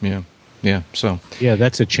 1. Yeah. Yeah. So. Yeah,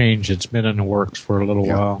 that's a change. It's been in the works for a little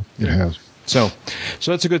while. It has. So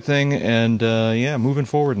that's a good thing, and moving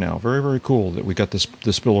forward now, very, very cool that we got this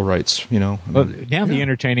Bill of Rights. Well, now the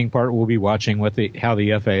entertaining part, we'll be watching how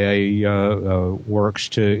the FAA works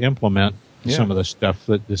to implement some of the stuff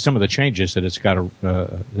some of the changes that it's got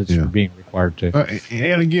that's being required to.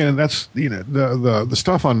 And again, that's the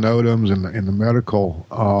stuff on NOTAMs and the medical.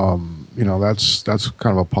 That's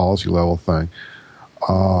kind of a policy level thing.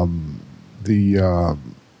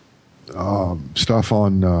 Stuff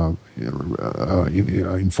on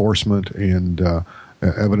enforcement and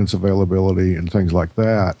evidence availability and things like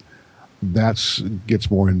that, gets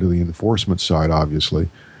more into the enforcement side, obviously.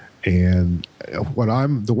 And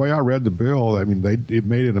the way I read the bill, I mean, it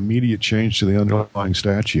made an immediate change to the underlying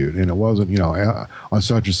statute, and it wasn't, on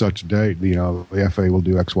such and such a date, the FAA will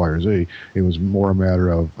do X, Y, or Z. It was more a matter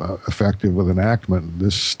of effective with enactment.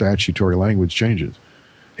 This statutory language changes,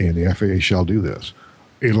 and the FAA shall do this.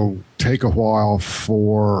 It'll take a while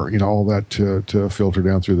for all that to filter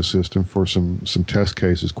down through the system, for some test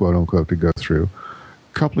cases, quote unquote, to go through.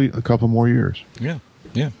 A couple more years. Yeah,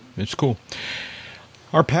 it's cool.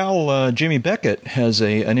 Our pal Jamie Beckett has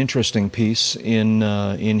an interesting piece in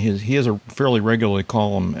his. He has a fairly regular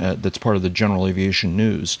column that's part of the General Aviation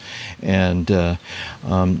News, and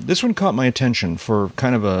this one caught my attention for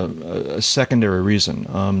kind of a secondary reason.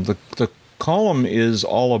 The column is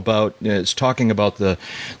all about, it's talking about the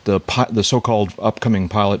so-called upcoming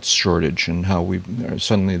pilot shortage, and how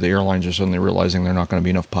the airlines are suddenly realizing they're not going to be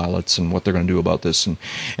enough pilots, and what they're going to do about this,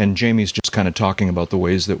 and Jamie's just kind of talking about the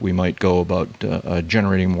ways that we might go about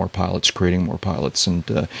generating more pilots, creating more pilots, and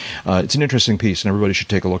it's an interesting piece, and everybody should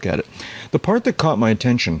take a look at it. The part that caught my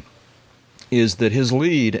attention is that his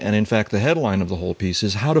lead, and in fact the headline of the whole piece,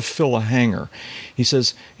 is how to fill a hangar. He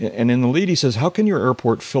says, and in the lead he says, how can your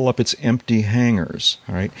airport fill up its empty hangars?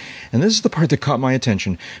 All right, and this is the part that caught my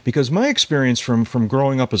attention, because my experience from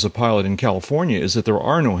growing up as a pilot in California is that there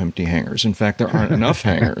are no empty hangars. In fact, there aren't enough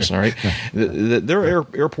hangars. All right, there are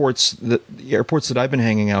airports that I've been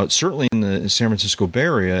hanging out, certainly in the San Francisco Bay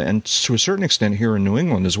Area, and to a certain extent here in New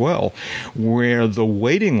England as well, where the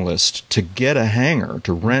waiting list to get a hangar,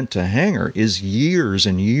 to rent a hangar, is years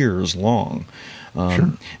and years long. Sure.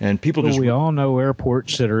 And people we all know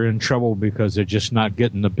airports that are in trouble because they're just not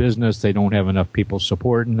getting the business. They don't have enough people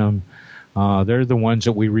supporting them. They're the ones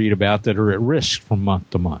that we read about that are at risk from month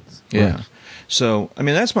to month. Yeah. Right. So, I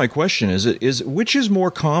mean, that's my question. Is which is more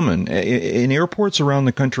common in airports around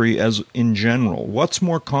the country as in general? What's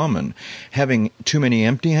more common, having too many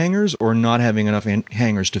empty hangars or not having enough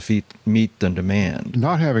hangars to meet the demand?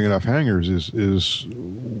 Not having enough hangars is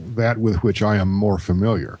that with which I am more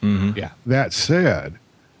familiar. Mm-hmm. Yeah. That said,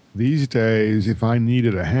 these days, if I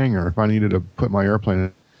needed a hangar, if I needed to put my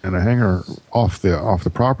airplane in a hangar off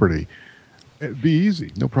the property, it'd be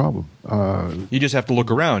easy, no problem. You just have to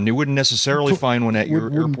look around. You wouldn't necessarily find one at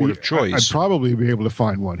your airport of choice. I'd probably be able to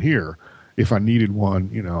find one here if I needed one,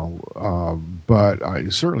 but I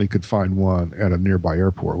certainly could find one at a nearby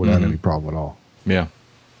airport without any problem at all. Yeah.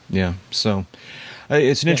 So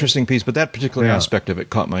it's an interesting piece, but that particular aspect of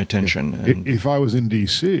it caught my attention. If I was in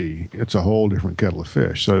D.C., it's a whole different kettle of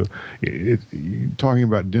fish. So you're talking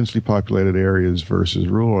about densely populated areas versus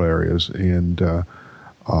rural areas, and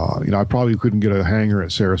I probably couldn't get a hangar at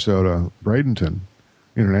Sarasota Bradenton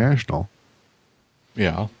International.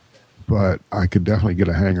 Yeah. but I could definitely get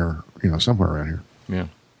a hangar, somewhere around here. Yeah.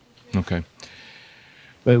 Okay.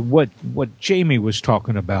 But what Jamie was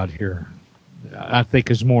talking about here, I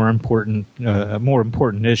think, is more important, a more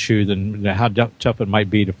important issue than how tough it might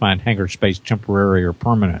be to find hangar space, temporary or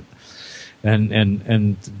permanent,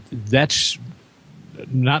 and that's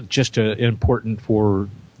not just important for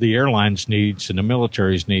the airline's needs and the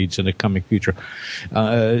military's needs in the coming future.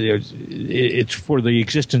 It's for the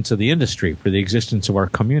existence of the industry, for the existence of our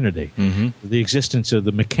community, the existence of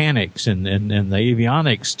the mechanics and the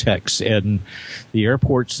avionics techs and the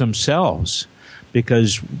airports themselves.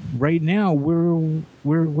 Because right now we're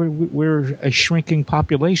a shrinking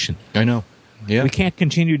population. I know. Yeah. We can't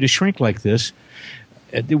continue to shrink like this.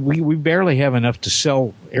 We barely have enough to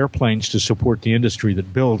sell airplanes to support the industry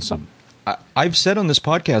that builds them. I've said on this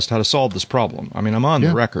podcast how to solve this problem. I mean, I'm on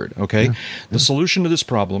the record, okay? Yeah. The solution to this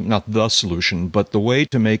problem, not the solution, but the way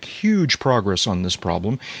to make huge progress on this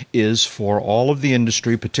problem is for all of the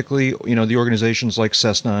industry, particularly, the organizations like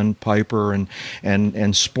Cessna and Piper and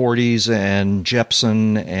Sporties and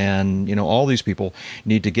Jepson and, all these people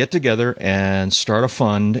need to get together and start a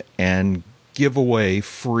fund and give away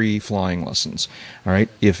free flying lessons. All right.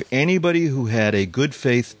 If anybody who had a good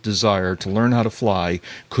faith desire to learn how to fly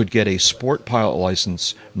could get a sport pilot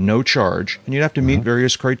license, no charge, and you'd have to meet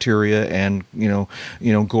various criteria and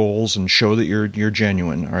goals and show that you're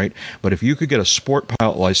genuine. All right. But if you could get a sport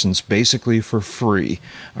pilot license basically for free,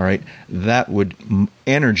 all right, that would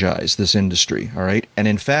energize this industry. All right. And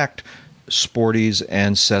in fact, Sporties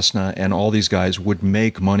and Cessna and all these guys would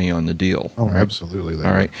make money on the deal. Oh, right? Absolutely.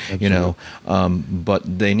 All right. Absolutely.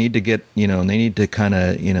 But they need to get, they need to kind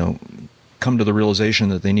of, come to the realization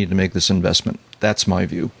that they need to make this investment. That's my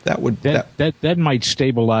view. That might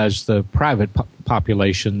stabilize the private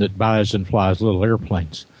population that buys and flies little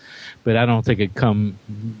airplanes. But I don't think it come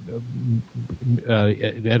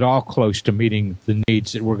at all close to meeting the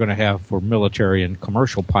needs that we're going to have for military and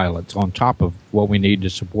commercial pilots on top of what we need to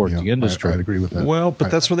support the industry. I'd agree with that. Well, but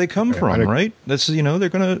that's where they come from, right? That's they're going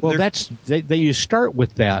to. Well, you start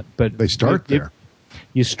with that, but they start there.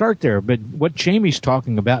 You start there, but what Jamie's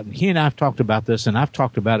talking about, and he and I have talked about this, and I've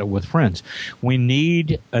talked about it with friends. We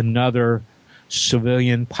need another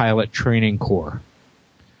civilian pilot training corps.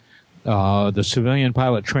 The Civilian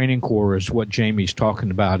Pilot Training Corps is what Jamie's talking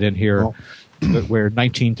about in here, where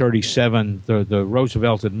 1937, the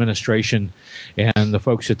Roosevelt administration and the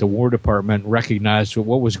folks at the War Department recognized that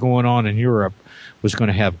what was going on in Europe was going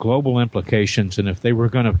to have global implications, and if they were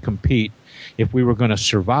going to compete, if we were going to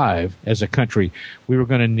survive as a country, we were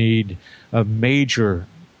going to need a major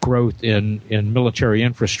growth in military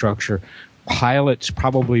infrastructure, pilots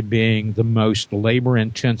probably being the most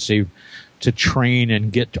labor-intensive to train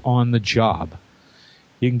and get on the job.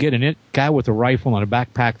 You can get a guy with a rifle and a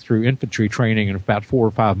backpack through infantry training in about 4 or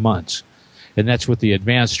 5 months, and that's with the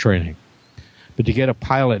advanced training. But to get a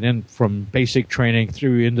pilot in from basic training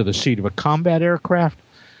through into the seat of a combat aircraft,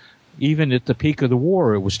 even at the peak of the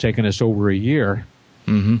war, it was taking us over a year.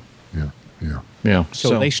 Mm-hmm. Yeah.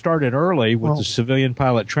 So they started early with the Civilian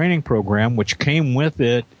Pilot Training Program, which came with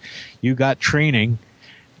it. You got training.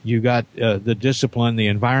 You got the discipline, the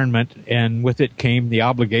environment, and with it came the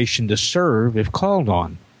obligation to serve if called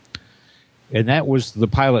on. And that was the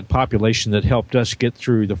pilot population that helped us get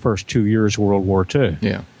through the first 2 years of World War II.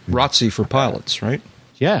 Yeah. ROTC for pilots, right?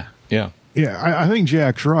 Yeah. Yeah. Yeah, I think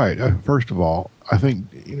Jack's right. First of all, I think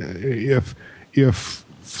if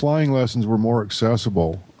flying lessons were more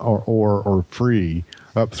accessible or free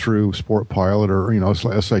up through Sport Pilot or,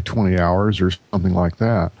 let's say 20 hours or something like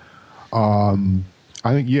that,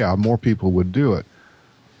 I think, more people would do it.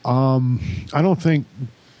 I don't think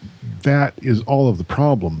that is all of the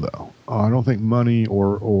problem, though. I don't think money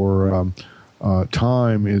or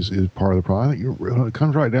time is part of the problem. I think it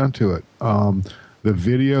comes right down to it. The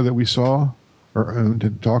video that we saw or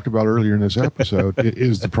talked about earlier in this episode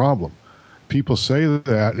is the problem. People say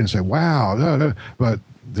that and say, wow, but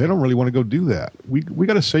they don't really want to go do that. We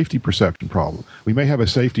got a safety perception problem. We may have a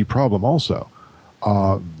safety problem also.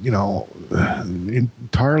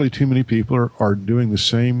 Entirely too many people are doing the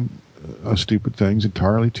same stupid things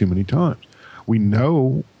entirely too many times. We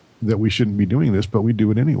know that we shouldn't be doing this, but we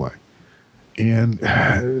do it anyway. And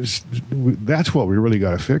that's what we really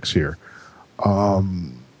got to fix here.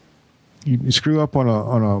 You screw up on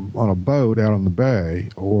a boat out on the bay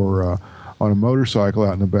or on a motorcycle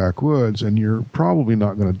out in the backwoods, and you're probably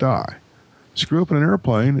not going to die. Screw up in an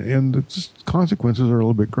airplane, and the consequences are a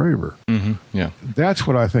little bit graver. Mm-hmm. Yeah, that's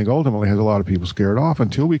what I think ultimately has a lot of people scared off.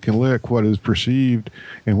 Until we can lick what is perceived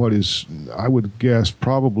and what is, I would guess,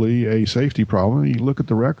 probably a safety problem. You look at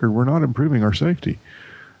the record; we're not improving our safety.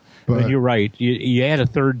 But you're right. You add a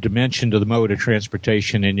third dimension to the mode of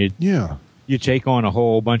transportation, and you take on a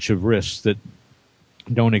whole bunch of risks that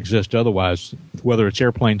don't exist otherwise, whether it's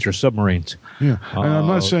airplanes or submarines. Yeah, and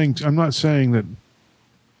I'm not saying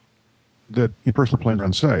that personal planes are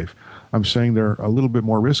unsafe. I'm saying they're a little bit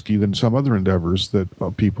more risky than some other endeavors that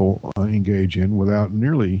people engage in without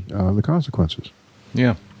nearly the consequences.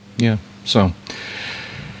 Yeah. So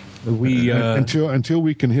we until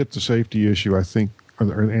we can hit the safety issue, I think,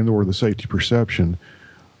 or the safety perception,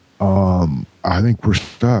 I think we're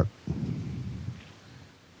stuck.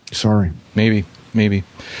 Sorry. Maybe.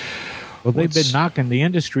 Well, the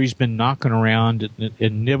industry's been knocking around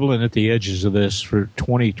and nibbling at the edges of this for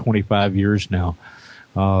 20, 25 years now.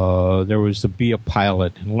 There was the Be a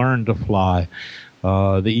Pilot and Learn to Fly. The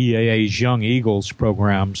EAA's Young Eagles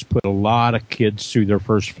programs put a lot of kids through their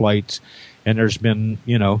first flights, and there's been,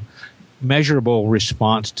 measurable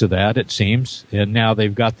response to that, it seems. And now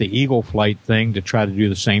they've got the Eagle Flight thing to try to do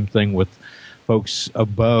the same thing with folks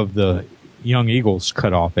above the Young Eagles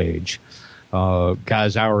cutoff age,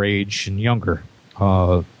 guys our age and younger.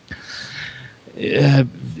 But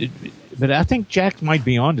I think Jack might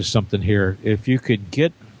be onto something here. If you could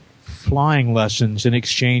get flying lessons in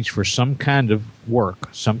exchange for some kind of work,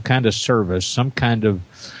 some kind of service, some kind of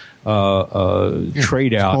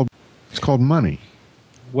trade out. It's called money.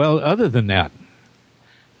 Well, other than that,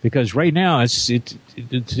 because right now it's to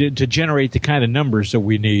generate the kind of numbers that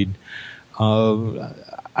we need.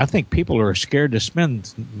 I think people are scared to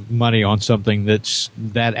spend money on something that's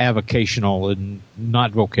that avocational and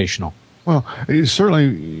not vocational. Well, it's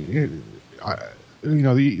certainly,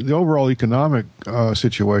 the overall economic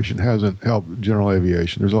situation hasn't helped general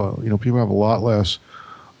aviation. There's people have a lot less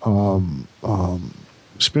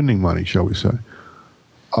spending money, shall we say.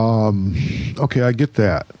 Okay, I get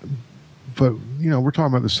that. But, we're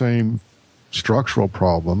talking about the same structural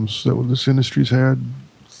problems that this industry's had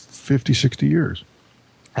 50, 60 years.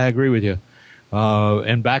 I agree with you.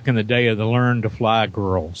 And back in the day of the Learn to Fly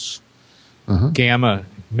girls, Gamma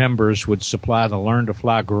members would supply the Learn to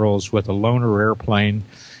Fly girls with a loaner airplane,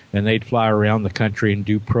 and they'd fly around the country and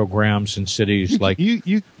do programs in cities like...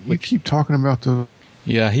 You keep talking about the...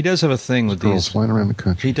 Yeah, he does have a thing with girls these. Flying around the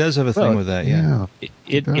country. He does have a thing with that, yeah.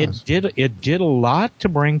 It did a lot to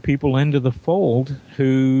bring people into the fold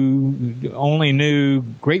who only knew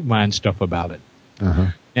grapevine stuff about it.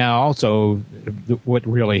 Now, also, what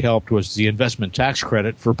really helped was the investment tax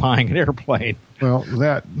credit for buying an airplane. Well,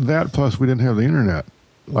 that plus we didn't have the internet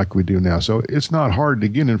like we do now, so it's not hard to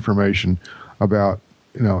get information about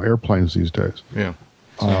airplanes these days. Yeah.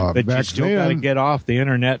 But you still got to get off the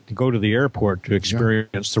internet to go to the airport to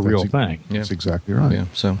experience the real thing. That's exactly right. Yeah.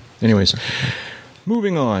 So, anyways.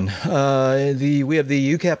 Moving on, we have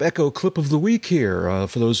the UCAP Echo clip of the week here.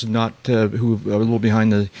 For those who are a little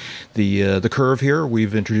behind the curve here,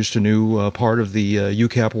 we've introduced a new part of the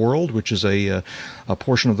UCAP world, which is a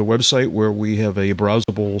portion of the website where we have a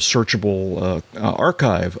browsable, searchable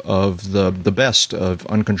archive of the best of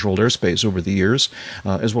uncontrolled airspace over the years,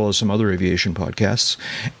 as well as some other aviation podcasts.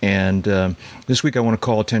 And this week, I want to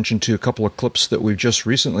call attention to a couple of clips that we've just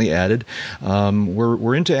recently added.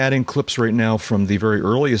 We're into adding clips right now from the very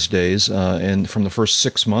earliest days and from the first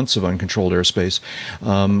 6 months of uncontrolled airspace.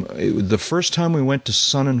 The first time we went to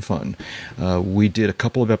Sun and Fun, we did a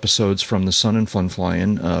couple of episodes from the Sun and Fun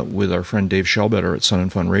fly-in with our friend Dave Schellbetter at Sun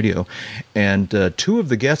and Fun Radio, and two of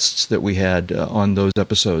the guests that we had on those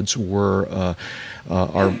episodes were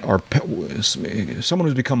someone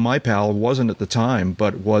who's become my pal, wasn't at the time,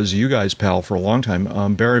 but was you guys' pal for a long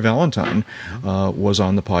time. Barry Valentine was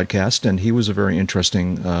on the podcast, and he was a very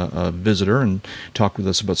interesting visitor and talked with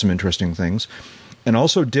us about some interesting things. And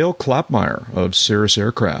also Dale Klapmeyer of Cirrus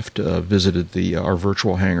Aircraft visited our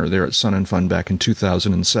virtual hangar there at Sun and Fun back in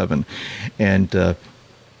 2007. And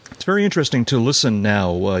it's very interesting to listen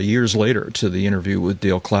now, years later, to the interview with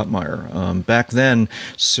Dale Klapmeyer. Back then,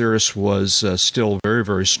 Cirrus was still very,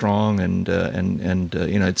 very strong, and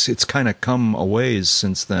it's kind of come a ways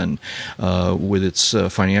since then with its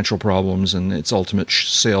financial problems and its ultimate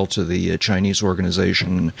sale to the Chinese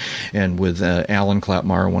organization, and with Alan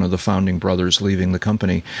Klapmeyer, one of the founding brothers, leaving the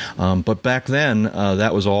company. But back then,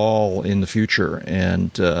 that was all in the future,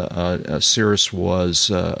 and Cirrus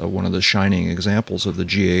was one of the shining examples of the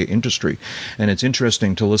GA industry. And it's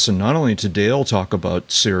interesting to listen not only to Dale talk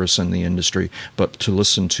about Cirrus and the industry, but to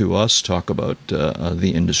listen to us talk about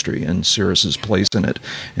the industry and Cirrus's place in it.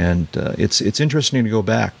 And it's interesting to go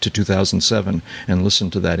back to 2007 and listen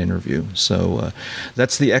to that interview. So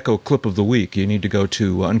that's the Echo clip of the week. You need to go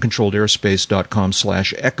to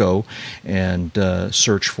uncontrolledairspace.com/echo and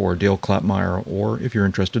search for Dale Klapmeyer, or if you're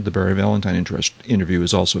interested, the Barry Valentine interview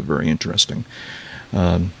is also very interesting.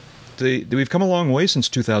 We've come a long way since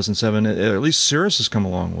 2007. At least Cirrus has come a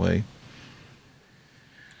long way.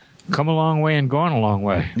 Come a long way and gone a long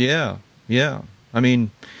way. Yeah. I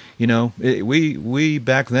mean, we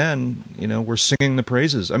back then, were singing the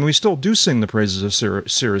praises. I mean, we still do sing the praises of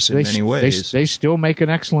Cirrus in many ways. They still make an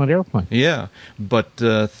excellent airplane. Yeah, but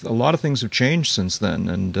a lot of things have changed since then.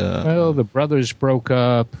 And well, the brothers broke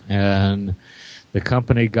up, and the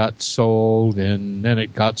company got sold, and then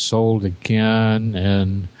it got sold again,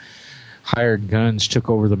 and Hired Guns took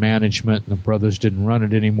over the management, and the brothers didn't run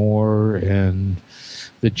it anymore, and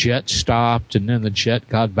the jet stopped, and then the jet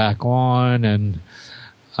got back on, and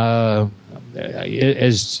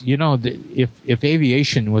as you know, if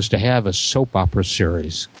aviation was to have a soap opera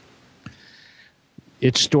series,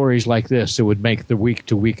 it's stories like this that would make the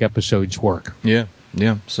week-to-week episodes work. Yeah.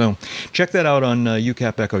 So check that out on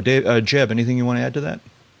UCAP Echo. Dave, Jeb, anything you want to add to that?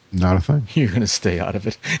 Not a thing. You're going to stay out of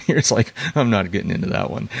it. It's like, I'm not getting into that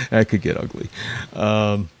one. That could get ugly.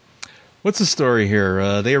 What's the story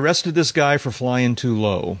here? They arrested this guy for flying too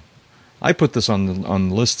low. I put this on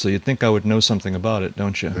the list, so you'd think I would know something about it,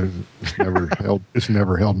 don't you? It's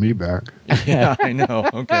never held me back. Yeah, I know.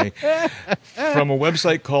 Okay. From a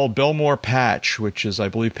website called Belmore Patch, which is, I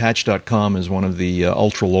believe, Patch.com is one of the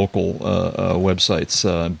ultra-local websites.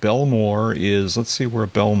 Belmore is, let's see where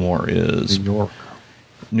Belmore is. New York.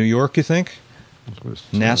 New York, you think?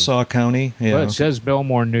 Nassau County? Yeah. Well, it says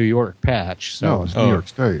Belmore, New York Patch. So. No, it's New York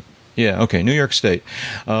State. Yeah, okay, New York State.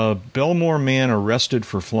 Belmore man arrested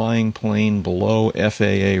for flying plane below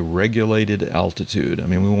FAA regulated altitude. I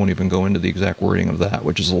mean, we won't even go into the exact wording of that,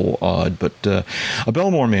 which is a little odd, but a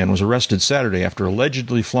Belmore man was arrested Saturday after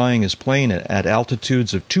allegedly flying his plane at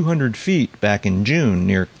altitudes of 200 feet back in June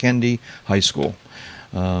near Kendi High School.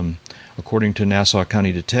 According to Nassau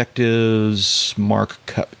County detectives, Mark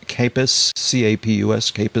Capus,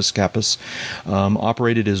 C-A-P-U-S, Capus,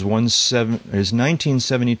 operated his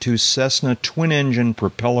 1972 Cessna twin-engine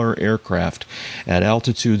propeller aircraft at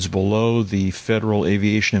altitudes below the Federal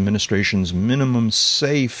Aviation Administration's minimum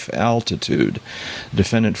safe altitude. The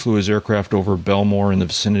defendant flew his aircraft over Belmore in the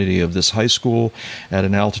vicinity of this high school at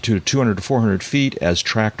an altitude of 200 to 400 feet as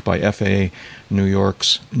tracked by FAA New York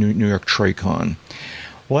TRACON.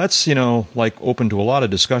 Well, that's, like open to a lot of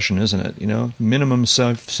discussion, isn't it? Minimum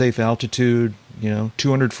safe altitude,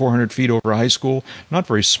 200, 400 feet over a high school. Not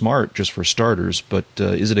very smart, just for starters, but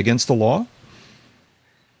is it against the law?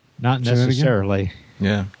 Not necessarily.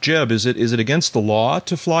 Yeah. Jeb, is it against the law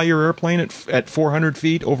to fly your airplane at 400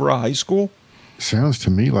 feet over a high school? Sounds to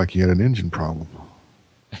me like you had an engine problem.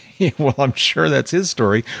 Yeah, well, I'm sure that's his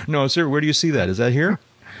story. No, sir, where do you see that? Is that here?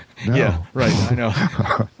 No. Yeah, right, I know.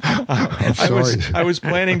 I was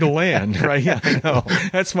planning to land, right? Yeah, I know.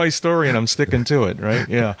 That's my story, and I'm sticking to it, right?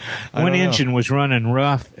 Yeah. One engine was running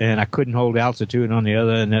rough, and I couldn't hold altitude on the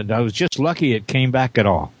other, and I was just lucky it came back at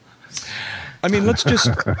all. I mean, let's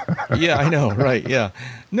just... Yeah, I know, right, yeah.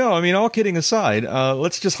 No, I mean, all kidding aside,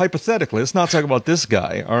 let's just hypothetically, let's not talk about this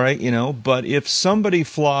guy, all right? But if somebody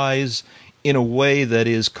flies in a way that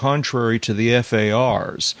is contrary to the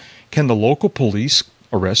FARs, can the local police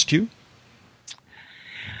arrest you?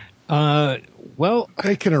 Well,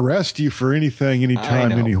 they can arrest you for anything,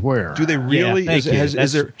 anytime, anywhere. Do they really? Yeah,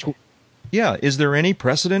 is there? Yeah, is there any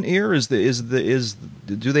precedent here?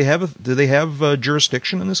 Do they have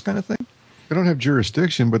jurisdiction in this kind of thing? They don't have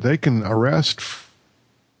jurisdiction, but they can arrest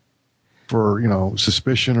for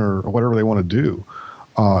suspicion or whatever they want to do.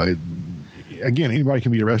 Again, anybody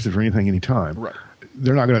can be arrested for anything, anytime. Right.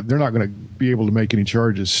 They're not going to be able to make any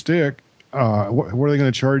charges stick. What are they going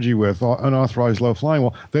to charge you with? Unauthorized low flying?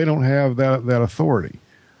 Well, they don't have that authority.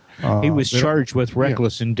 He was charged with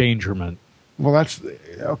reckless endangerment. Well, that's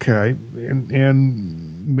okay,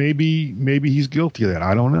 and maybe he's guilty of that.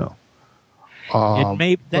 I don't know.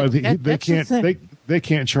 They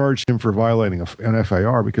can't charge him for violating an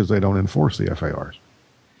FAR because they don't enforce the FARs.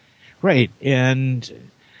 Right, and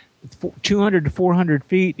 200 to 400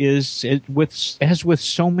 feet as with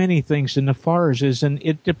so many things in the FARs is an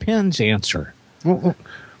it depends answer. Well,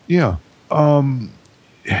 yeah.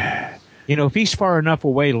 If he's far enough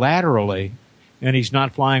away laterally and he's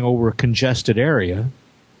not flying over a congested area,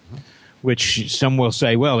 which some will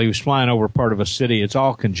say, well, he was flying over part of a city. It's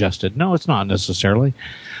all congested. No, it's not necessarily.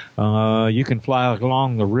 You can fly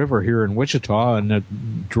along the river here in Wichita,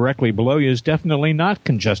 and directly below you is definitely not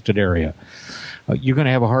congested area. You're going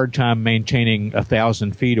to have a hard time maintaining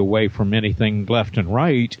 1,000 feet away from anything left and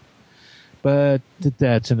right, but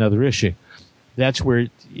that's another issue. That's where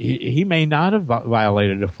he may not have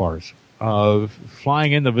violated a FARS.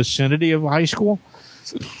 Flying in the vicinity of high school,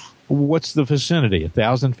 what's the vicinity?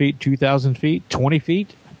 1,000 feet, 2,000 feet, 20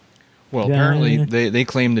 feet? Well, apparently they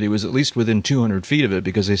claim that he was at least within 200 feet of it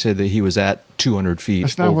because they said that he was at 200 feet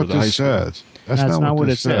That's not over what the high this school. says. That's not what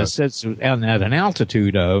it says. It says at an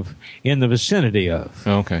altitude of, in the vicinity of.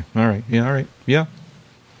 Okay. All right. Yeah. All right. Yeah.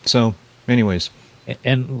 So, anyways.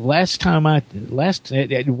 And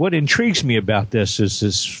what intrigues me about this is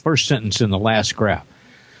this first sentence in the last graph.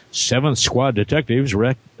 7th Squad detectives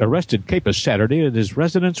arrested Capus Saturday at his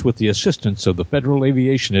residence with the assistance of the Federal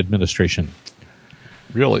Aviation Administration.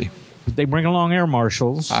 Really? Did they bring along air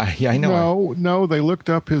marshals? Yeah, I know. No, they looked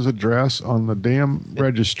up his address on the damn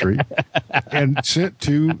registry and sent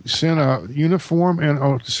a uniform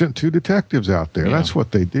and sent 2 detectives out there. Yeah. That's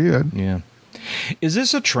what they did. Yeah. Is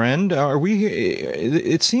this a trend?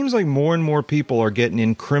 It seems like more and more people are getting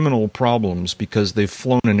in criminal problems because they've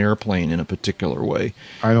flown an airplane in a particular way.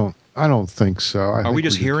 I don't think so. Are we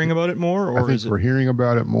just hearing about it more, or I think we're hearing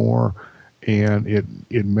about it more, and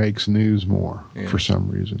it makes news more for some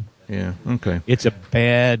reason. Yeah. Okay. It's a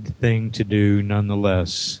bad thing to do,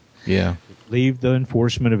 nonetheless. Yeah. Leave the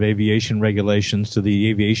enforcement of aviation regulations to the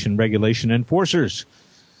aviation regulation enforcers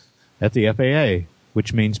at the FAA,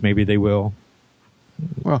 which means maybe they will.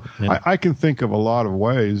 Well, Yeah. I can think of a lot of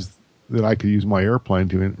ways that I could use my airplane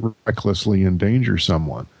to recklessly endanger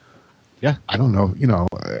someone. Yeah. I don't know,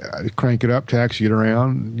 crank it up, taxi it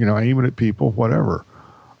around, aim it at people, whatever.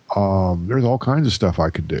 There's all kinds of stuff I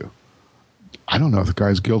could do. I don't know if the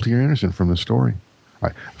guy's guilty or innocent from the story.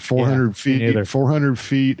 400 feet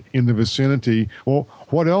in the vicinity. Well,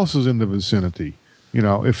 what else is in the vicinity?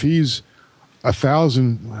 If he's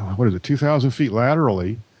 2,000 feet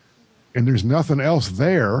laterally, and there's nothing else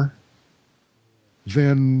there,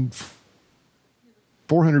 then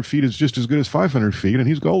 400 feet is just as good as 500 feet, and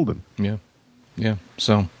he's golden. Yeah. Yeah.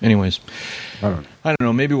 So, anyways, I don't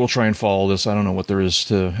know. Maybe we'll try and follow this. I don't know what there is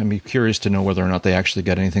to. I'd be curious to know whether or not they actually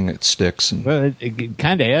get anything that sticks. Well, it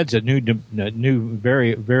kind of adds a new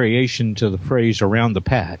variation to the phrase "around the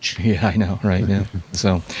patch." Yeah, I know, right? Yeah.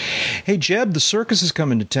 So, hey, Jeb, the circus is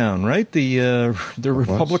coming to town, right? The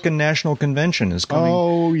Republican National Convention is coming.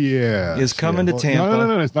 Oh yeah, is coming to Tampa.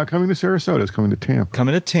 No, it's not coming to Sarasota. It's coming to Tampa.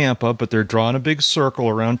 Coming to Tampa, but they're drawing a big circle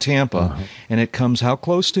around Tampa, and it comes how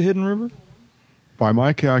close to Hidden River? By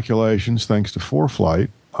my calculations, thanks to ForeFlight,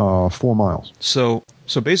 4 miles. So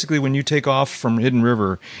basically, when you take off from Hidden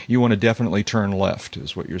River, you want to definitely turn left,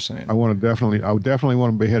 is what you're saying. I would definitely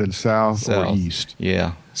want to be headed south or east.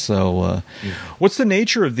 Yeah. So, what's the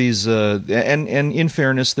nature of these? And in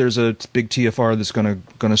fairness, there's a big TFR that's going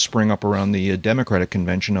to spring up around the Democratic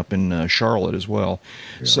convention up in Charlotte as well.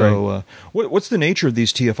 Yeah, so, what's the nature of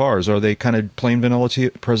these TFRs? Are they kind of plain vanilla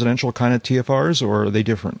presidential kind of TFRs, or are they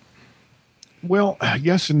different? Well,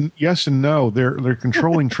 yes and no. They're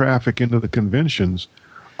controlling traffic into the conventions.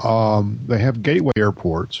 They have gateway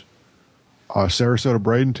airports. Sarasota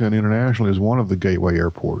Bradenton International is one of the gateway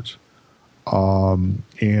airports,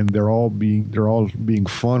 and they're all being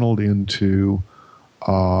funneled into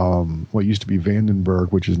what used to be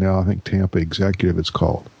Vandenberg, which is now I think Tampa Executive. It's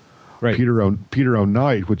called. Right. Peter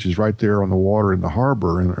O'Knight, which is right there on the water in the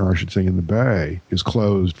harbor, or I should say in the bay, is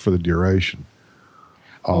closed for the duration.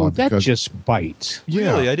 That just bites.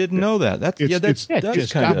 Yeah. Really? I didn't know that. That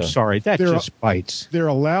just bites. They're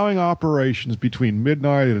allowing operations between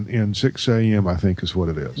midnight and 6 a.m., I think is what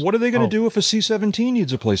it is. What are they going to do if a C-17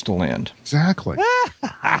 needs a place to land? Exactly.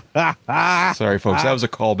 Sorry, folks. That was a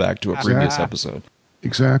callback to a previous episode.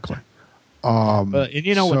 Exactly. And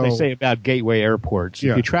you know what they say about gateway airports.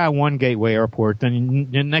 If you try one gateway airport,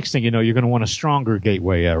 then the next thing you know, you're going to want a stronger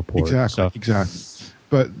gateway airport. Exactly.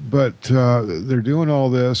 But they're doing all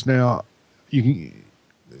this now.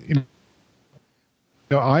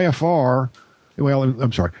 IFR. Well,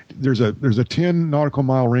 I'm sorry. There's a 10 nautical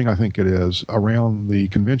mile ring, I think it is, around the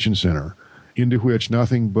convention center, into which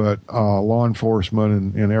nothing but law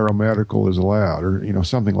enforcement and aeromedical is allowed, or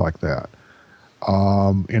something like that.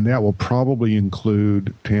 And that will probably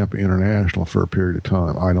include Tampa International for a period of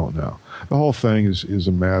time. I don't know. The whole thing is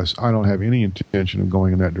a mess. I don't have any intention of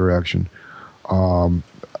going in that direction.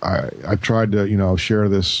 I tried to, share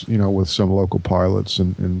this, with some local pilots,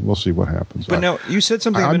 and we'll see what happens. But now, you said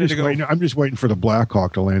something a minute ago. I'm just waiting for the Black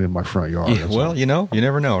Hawk to land in my front yard. Yeah, well, you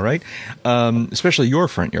never know, right? Especially your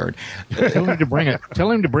front yard. Tell him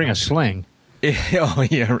to bring a sling. Oh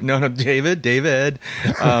yeah, no, David.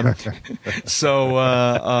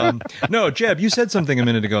 No, Jeb, you said something a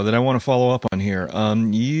minute ago that I want to follow up on here.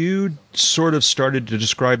 You sort of started to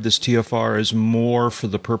describe this TFR as more for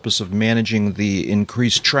the purpose of managing the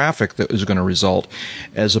increased traffic that was going to result,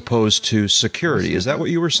 as opposed to security. Is that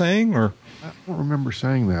what you were saying, or? I don't remember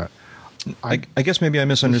saying that. I guess maybe I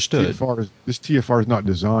misunderstood. This TFR is not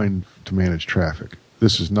designed to manage traffic.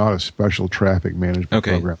 This is not a special traffic management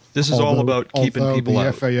program. This is all about keeping people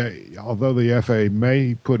out. Although the FAA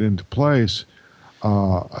may put into place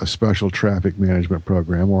a special traffic management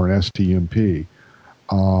program or an STMP,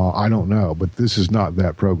 I don't know. But this is not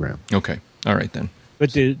that program. Okay. All right, then.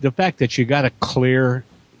 But the fact that you got to clear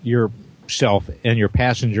yourself and your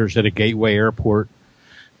passengers at a gateway airport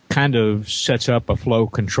kind of sets up a flow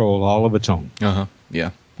control all of its own. Uh-huh. Yeah.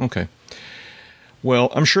 Okay.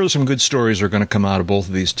 Well, I'm sure some good stories are going to come out of both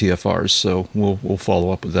of these TFRs, so we'll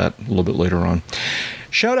follow up with that a little bit later on.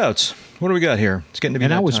 Shout-outs. What do we got here? It's getting to be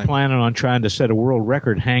And that I was time. planning on trying to set a world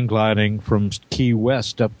record hang gliding from Key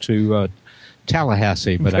West up to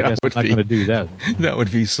Tallahassee, but I guess I'm not going to do that. That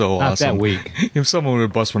would be so Not awesome. that week. If someone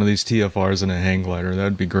would bust one of these TFRs in a hang glider, that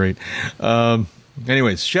would be great.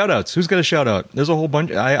 Anyways, shout-outs. Who's got a shout-out? There's a whole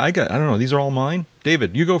bunch. I don't know. These are all mine.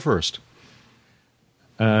 David, you go first.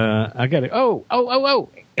 I got it. Oh!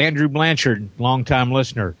 Andrew Blanchard, longtime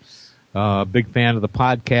listener, big fan of the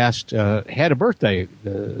podcast, had a birthday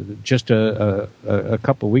just a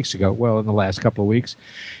couple of weeks ago. Well, in the last couple of weeks,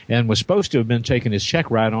 and was supposed to have been taking his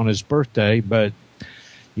check ride on his birthday, but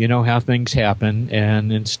you know how things happen,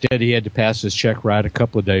 and instead he had to pass his check ride a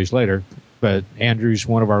couple of days later. But Andrew's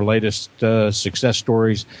one of our latest success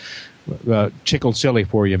stories. Tickled silly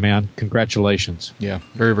for you, man. Congratulations. Yeah,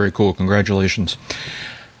 very, very cool. Congratulations.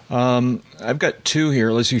 I've got two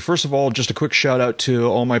here. Let's see. First of all, just a quick shout out to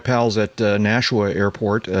all my pals at Nashua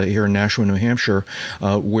Airport here in Nashua, New Hampshire,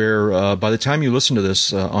 where by the time you listen to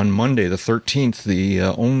this on Monday, the 13th, the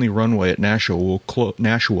only runway at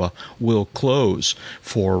Nashua will close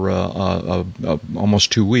for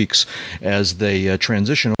almost 2 weeks as they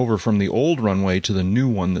transition over from the old runway to the new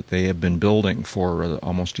one that they have been building for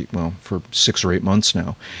for 6 or 8 months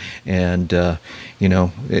now. And I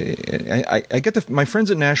get my friends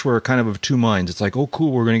at Nashua are kind of two minds. It's like, oh,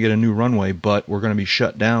 cool, we're going to get a new runway, but we're going to be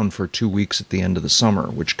shut down for 2 weeks at the end of the summer,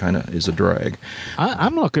 which kind of is a drag.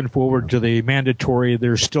 I'm looking forward to the mandatory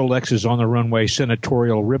 "there's still X's on the runway"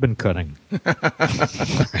 senatorial ribbon cutting.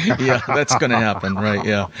 Yeah, that's going to happen, right?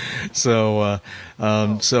 Yeah. So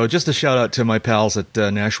just a shout out to my pals at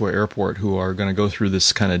Nashua Airport who are going to go through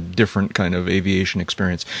this kind of different kind of aviation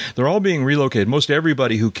experience. They're all being relocated. Most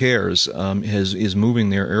everybody who cares is moving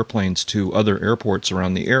their airplanes to other airports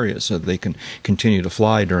around the area so that they can continue to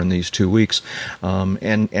fly during these 2 weeks.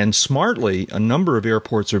 And smartly, a number of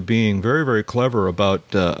airports are being very, very clever about,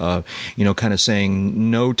 kind of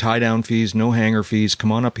saying no tie-down fees, no hangar fees,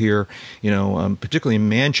 come on up here. Particularly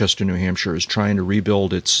Manchester, New Hampshire is trying to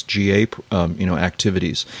rebuild its GA,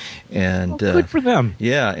 activities. And good for them.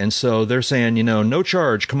 Yeah, and so they're saying, no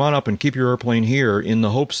charge, come on up and keep your airplane here in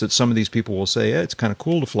the hopes that some of these people will say, it's kind of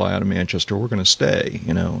cool to fly out of Manchester, we're going to stay,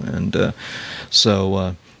 and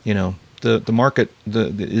so the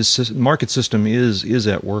market system is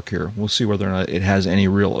at work here. We'll see whether or not it has any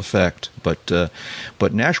real effect. But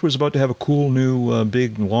Nashua's about to have a cool new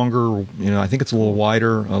big longer. I think it's a little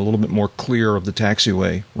wider, a little bit more clear of the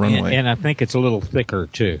taxiway runway, and I think it's a little thicker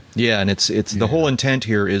too. Yeah, and it's the whole intent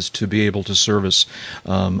here is to be able to service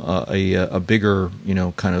a bigger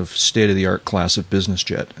kind of state of the art class of business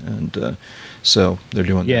jet, and so they're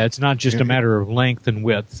doing that. Yeah, it's not just a matter of length and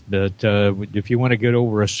width, but if you want to get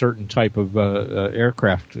over a certain type of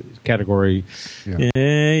aircraft category,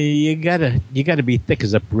 you gotta be thick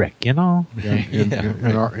as a brick, Yeah,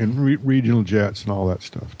 and regional jets and all that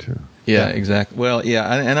stuff too. Yeah, exactly. Well,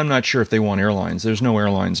 yeah, and I'm not sure if they want airlines. There's no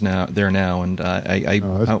airlines now, and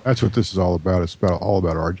that's what this is all about. It's all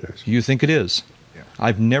about RJs. You think it is? Yeah.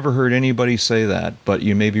 I've never heard anybody say that, but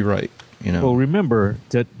you may be right. Well, remember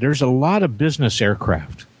that there's a lot of business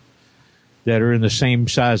aircraft that are in the same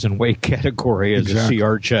size and weight category as a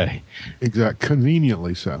CRJ. Exactly.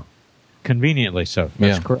 Conveniently so. Conveniently so.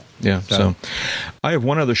 That's correct. Yeah. So I have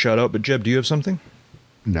one other shout out, but Jeb, do you have something?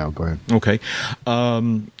 No, go ahead. Okay.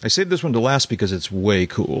 I saved this one to last because it's way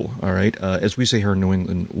cool, all right? As we say here in New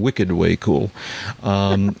England, wicked way cool.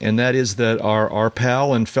 And that is that our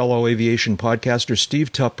pal and fellow aviation podcaster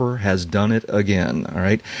Steve Tupper has done it again, all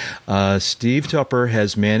right? Steve Tupper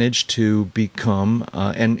has managed to become,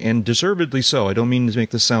 and deservedly so, I don't mean to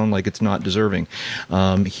make this sound like it's not deserving,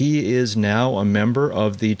 he is now a member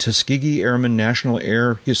of the Tuskegee Airmen National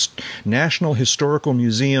Historical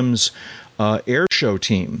Museum's air show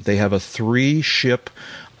team. They have a 3-ship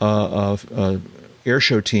air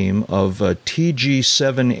show team of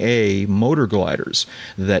TG-7A motor gliders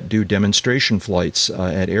that do demonstration flights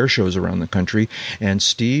at air shows around the country. And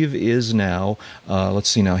Steve is now, let's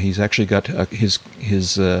see now, he's actually got his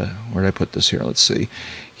where did I put this here? Let's see.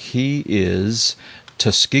 He is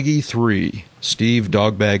Tuskegee 3. Steve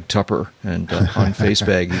Dogbag Tupper, and on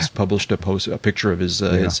Facebag he's published a picture of his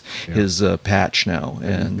patch now,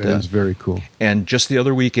 and that is very cool. And just the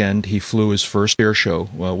other weekend he flew his first air show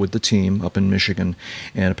with the team up in Michigan,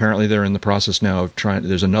 and apparently they're in the process now of trying.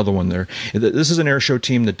 There's another one there. This is an air show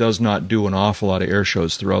team that does not do an awful lot of air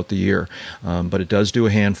shows throughout the year, but it does do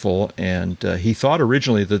a handful. And he thought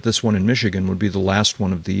originally that this one in Michigan would be the last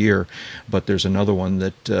one of the year, but there's another one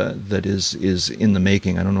that is in the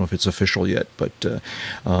making. I don't know if it's official yet. But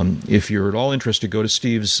if you're at all interested, go to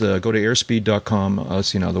Steve's, go to airspeed.com. Let's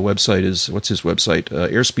see now, the website is, what's his website?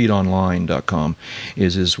 Airspeedonline.com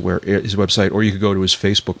is his website, or you could go to his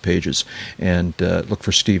Facebook pages and look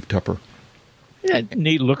for Steve Tupper. Yeah,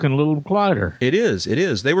 neat looking little glider. It is.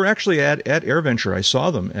 They were actually at AirVenture. I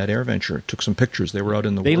saw them at AirVenture. Took some pictures. They were out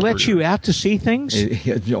in the. They let you out to see things?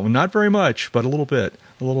 Not very much, but a little bit.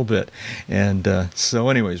 And so,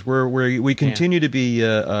 anyways, we continue to be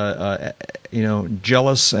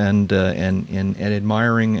jealous and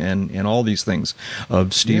admiring and all these things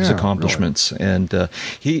of Steve's accomplishments. Really. And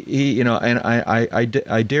he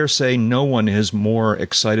I dare say no one is more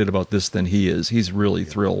excited about this than he is. He's really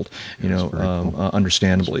thrilled, cool.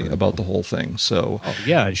 Understandably about the whole thing. So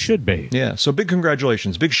it should be. Yeah. So big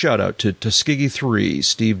congratulations, big shout out to Tuskegee 3,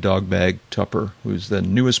 Steve Dogbag Tupper, who's the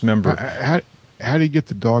newest member. How do you get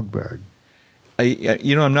the dog bag?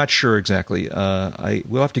 I'm not sure exactly.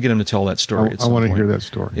 We'll have to get him to tell that story. I want to hear that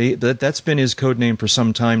story. That's been his code name for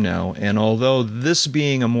some time now. And although this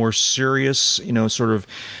being a more serious, sort of,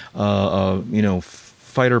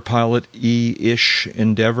 fighter pilot-y-ish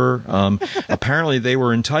endeavor, apparently they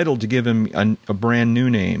were entitled to give him a brand new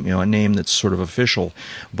name, a name that's sort of official,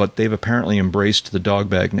 but they've apparently embraced the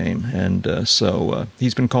Dogbag name, and so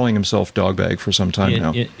he's been calling himself Dogbag for some time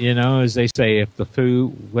now. As they say, if the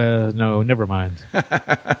foo, no, never mind.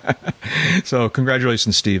 So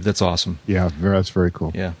congratulations, Steve. That's awesome. Yeah, that's very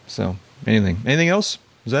cool. Yeah. So anything else?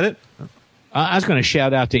 Is that it? I was going to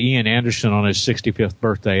shout out to Ian Anderson on his 65th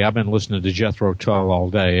birthday. I've been listening to Jethro Tull all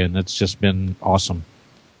day, and it's just been awesome.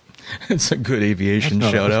 It's a good aviation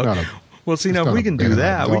shout out. Well, see, now we can do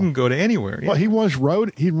that. We can go to anywhere. Yeah. Well, he once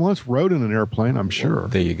rode in an airplane, I'm sure. Well,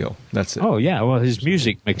 there you go. That's it. Oh, yeah. Well, his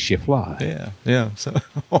music makes you fly. Yeah. So,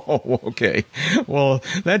 okay. Well,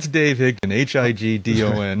 that's Dave Higdon,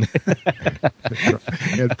 Higdon.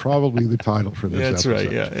 And probably the title for this That's episode.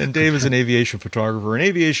 right, yeah. And Dave is an aviation photographer, an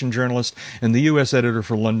aviation journalist, and the U.S. editor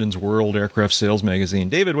for London's World Aircraft Sales magazine.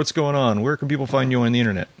 David, what's going on? Where can people find you on the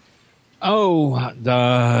internet? Oh,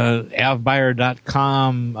 the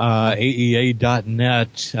avbuyer.com,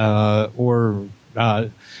 aea.net, or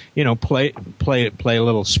play a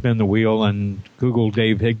little spin the wheel and Google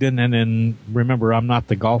Dave Higdon, and then remember, I'm not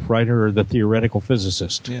the golf writer or the theoretical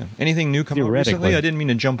physicist. Yeah. Anything new come out recently? I didn't mean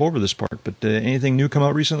to jump over this part, but anything new come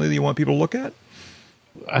out recently that you want people to look at?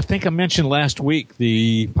 I think I mentioned last week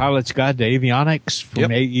the Pilot's Guide to Avionics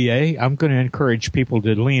from AEA. I'm going to encourage people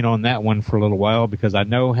to lean on that one for a little while because I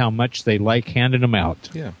know how much they like handing them out.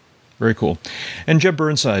 Yeah, very cool. And Jeb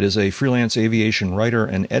Burnside is a freelance aviation writer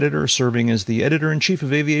and editor, serving as the editor-in-chief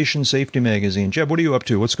of Aviation Safety Magazine. Jeb, what are you up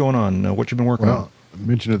to? What's going on? What you been working on? I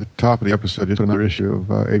mentioned at the top of the episode, just another issue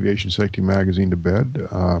of Aviation Safety Magazine to bed.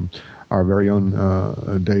 Our very own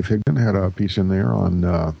Dave Higdon had a piece in there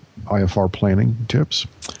on IFR planning tips.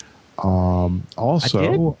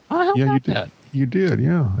 Also, you did. You did,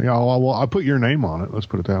 yeah. Well, I put your name on it. Let's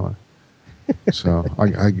put it that way. So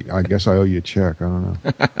I guess I owe you a check. I don't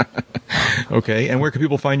know. Okay, and where can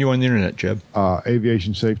people find you on the internet, Jeb?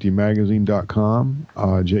 Aviationsafetymagazine.com,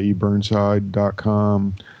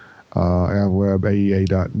 jeburnside.com,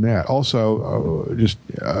 avwebaea.net. Also, just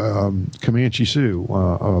Comanche Sue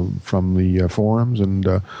from the forums and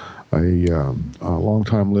a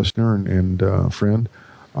longtime listener and friend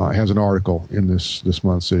has an article in this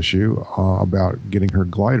month's issue about getting her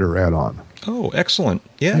glider add-on. Oh, excellent.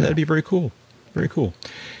 Yeah, that'd be very cool. Very cool.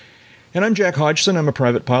 And I'm Jack Hodgson. I'm a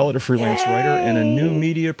private pilot, a freelance writer, and a new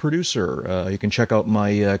media producer. You can check out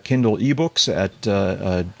my Kindle ebooks at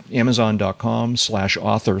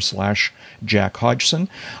amazon.com/author/Jack Hodgson.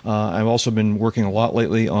 I've also been working a lot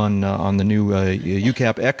lately on the new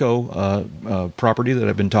UCAP Echo property that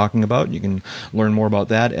I've been talking about. You can learn more about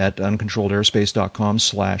that at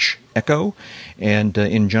uncontrolledairspace.com/Echo. And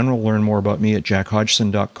in general, learn more about me at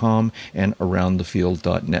jackhodgson.com and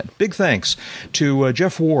aroundthefield.net. Big thanks to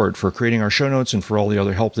Jeff Ward for creating our show notes and for all the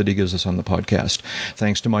other help that he gives us on the podcast.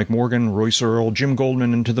 Thanks to Mike Morgan, Royce Earl, Jim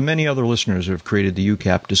Goldman, and to the many other listeners who have created the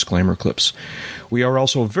UCAP disclaimer clips. We are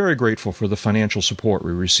also very grateful for the financial support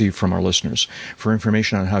we receive from our listeners. For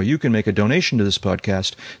information on how you can make a donation to this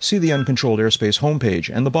podcast, see the Uncontrolled Airspace homepage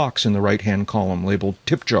and the box in the right-hand column labeled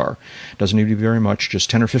Tip Jar. Doesn't need to be very much, just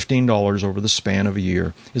 $10 or $15 over the span of a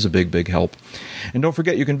year is a big, big help. And don't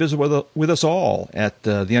forget, you can visit with us all at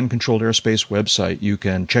the Uncontrolled Airspace website. You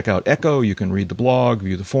can check out Echo, you can read the blog,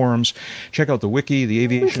 view the forums, check out the wiki, the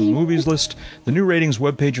aviation movies list, the new ratings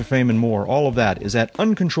webpage of fame, and more. All of that is at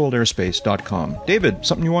uncontrolledairspace.com. David,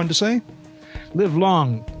 something you wanted to say? Live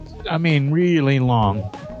long. I mean, really long.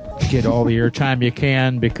 Get all the airtime you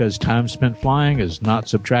can, because time spent flying is not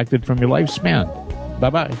subtracted from your lifespan.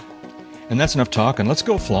 Bye-bye. And that's enough talking. Let's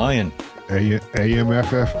go flying.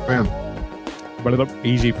 AMFFM.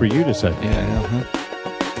 Easy for you to say. Yeah, uh-huh.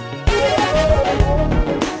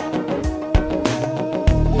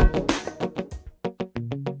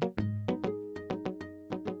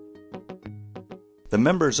 The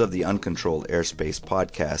members of the Uncontrolled Airspace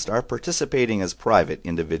podcast are participating as private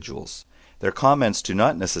individuals. Their comments do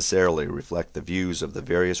not necessarily reflect the views of the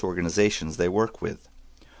various organizations they work with.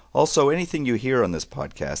 Also, anything you hear on this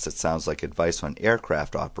podcast that sounds like advice on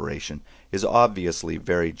aircraft operation is obviously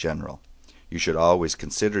very general. You should always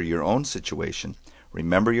consider your own situation,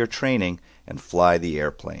 remember your training, and fly the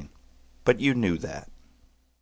airplane. But you knew that.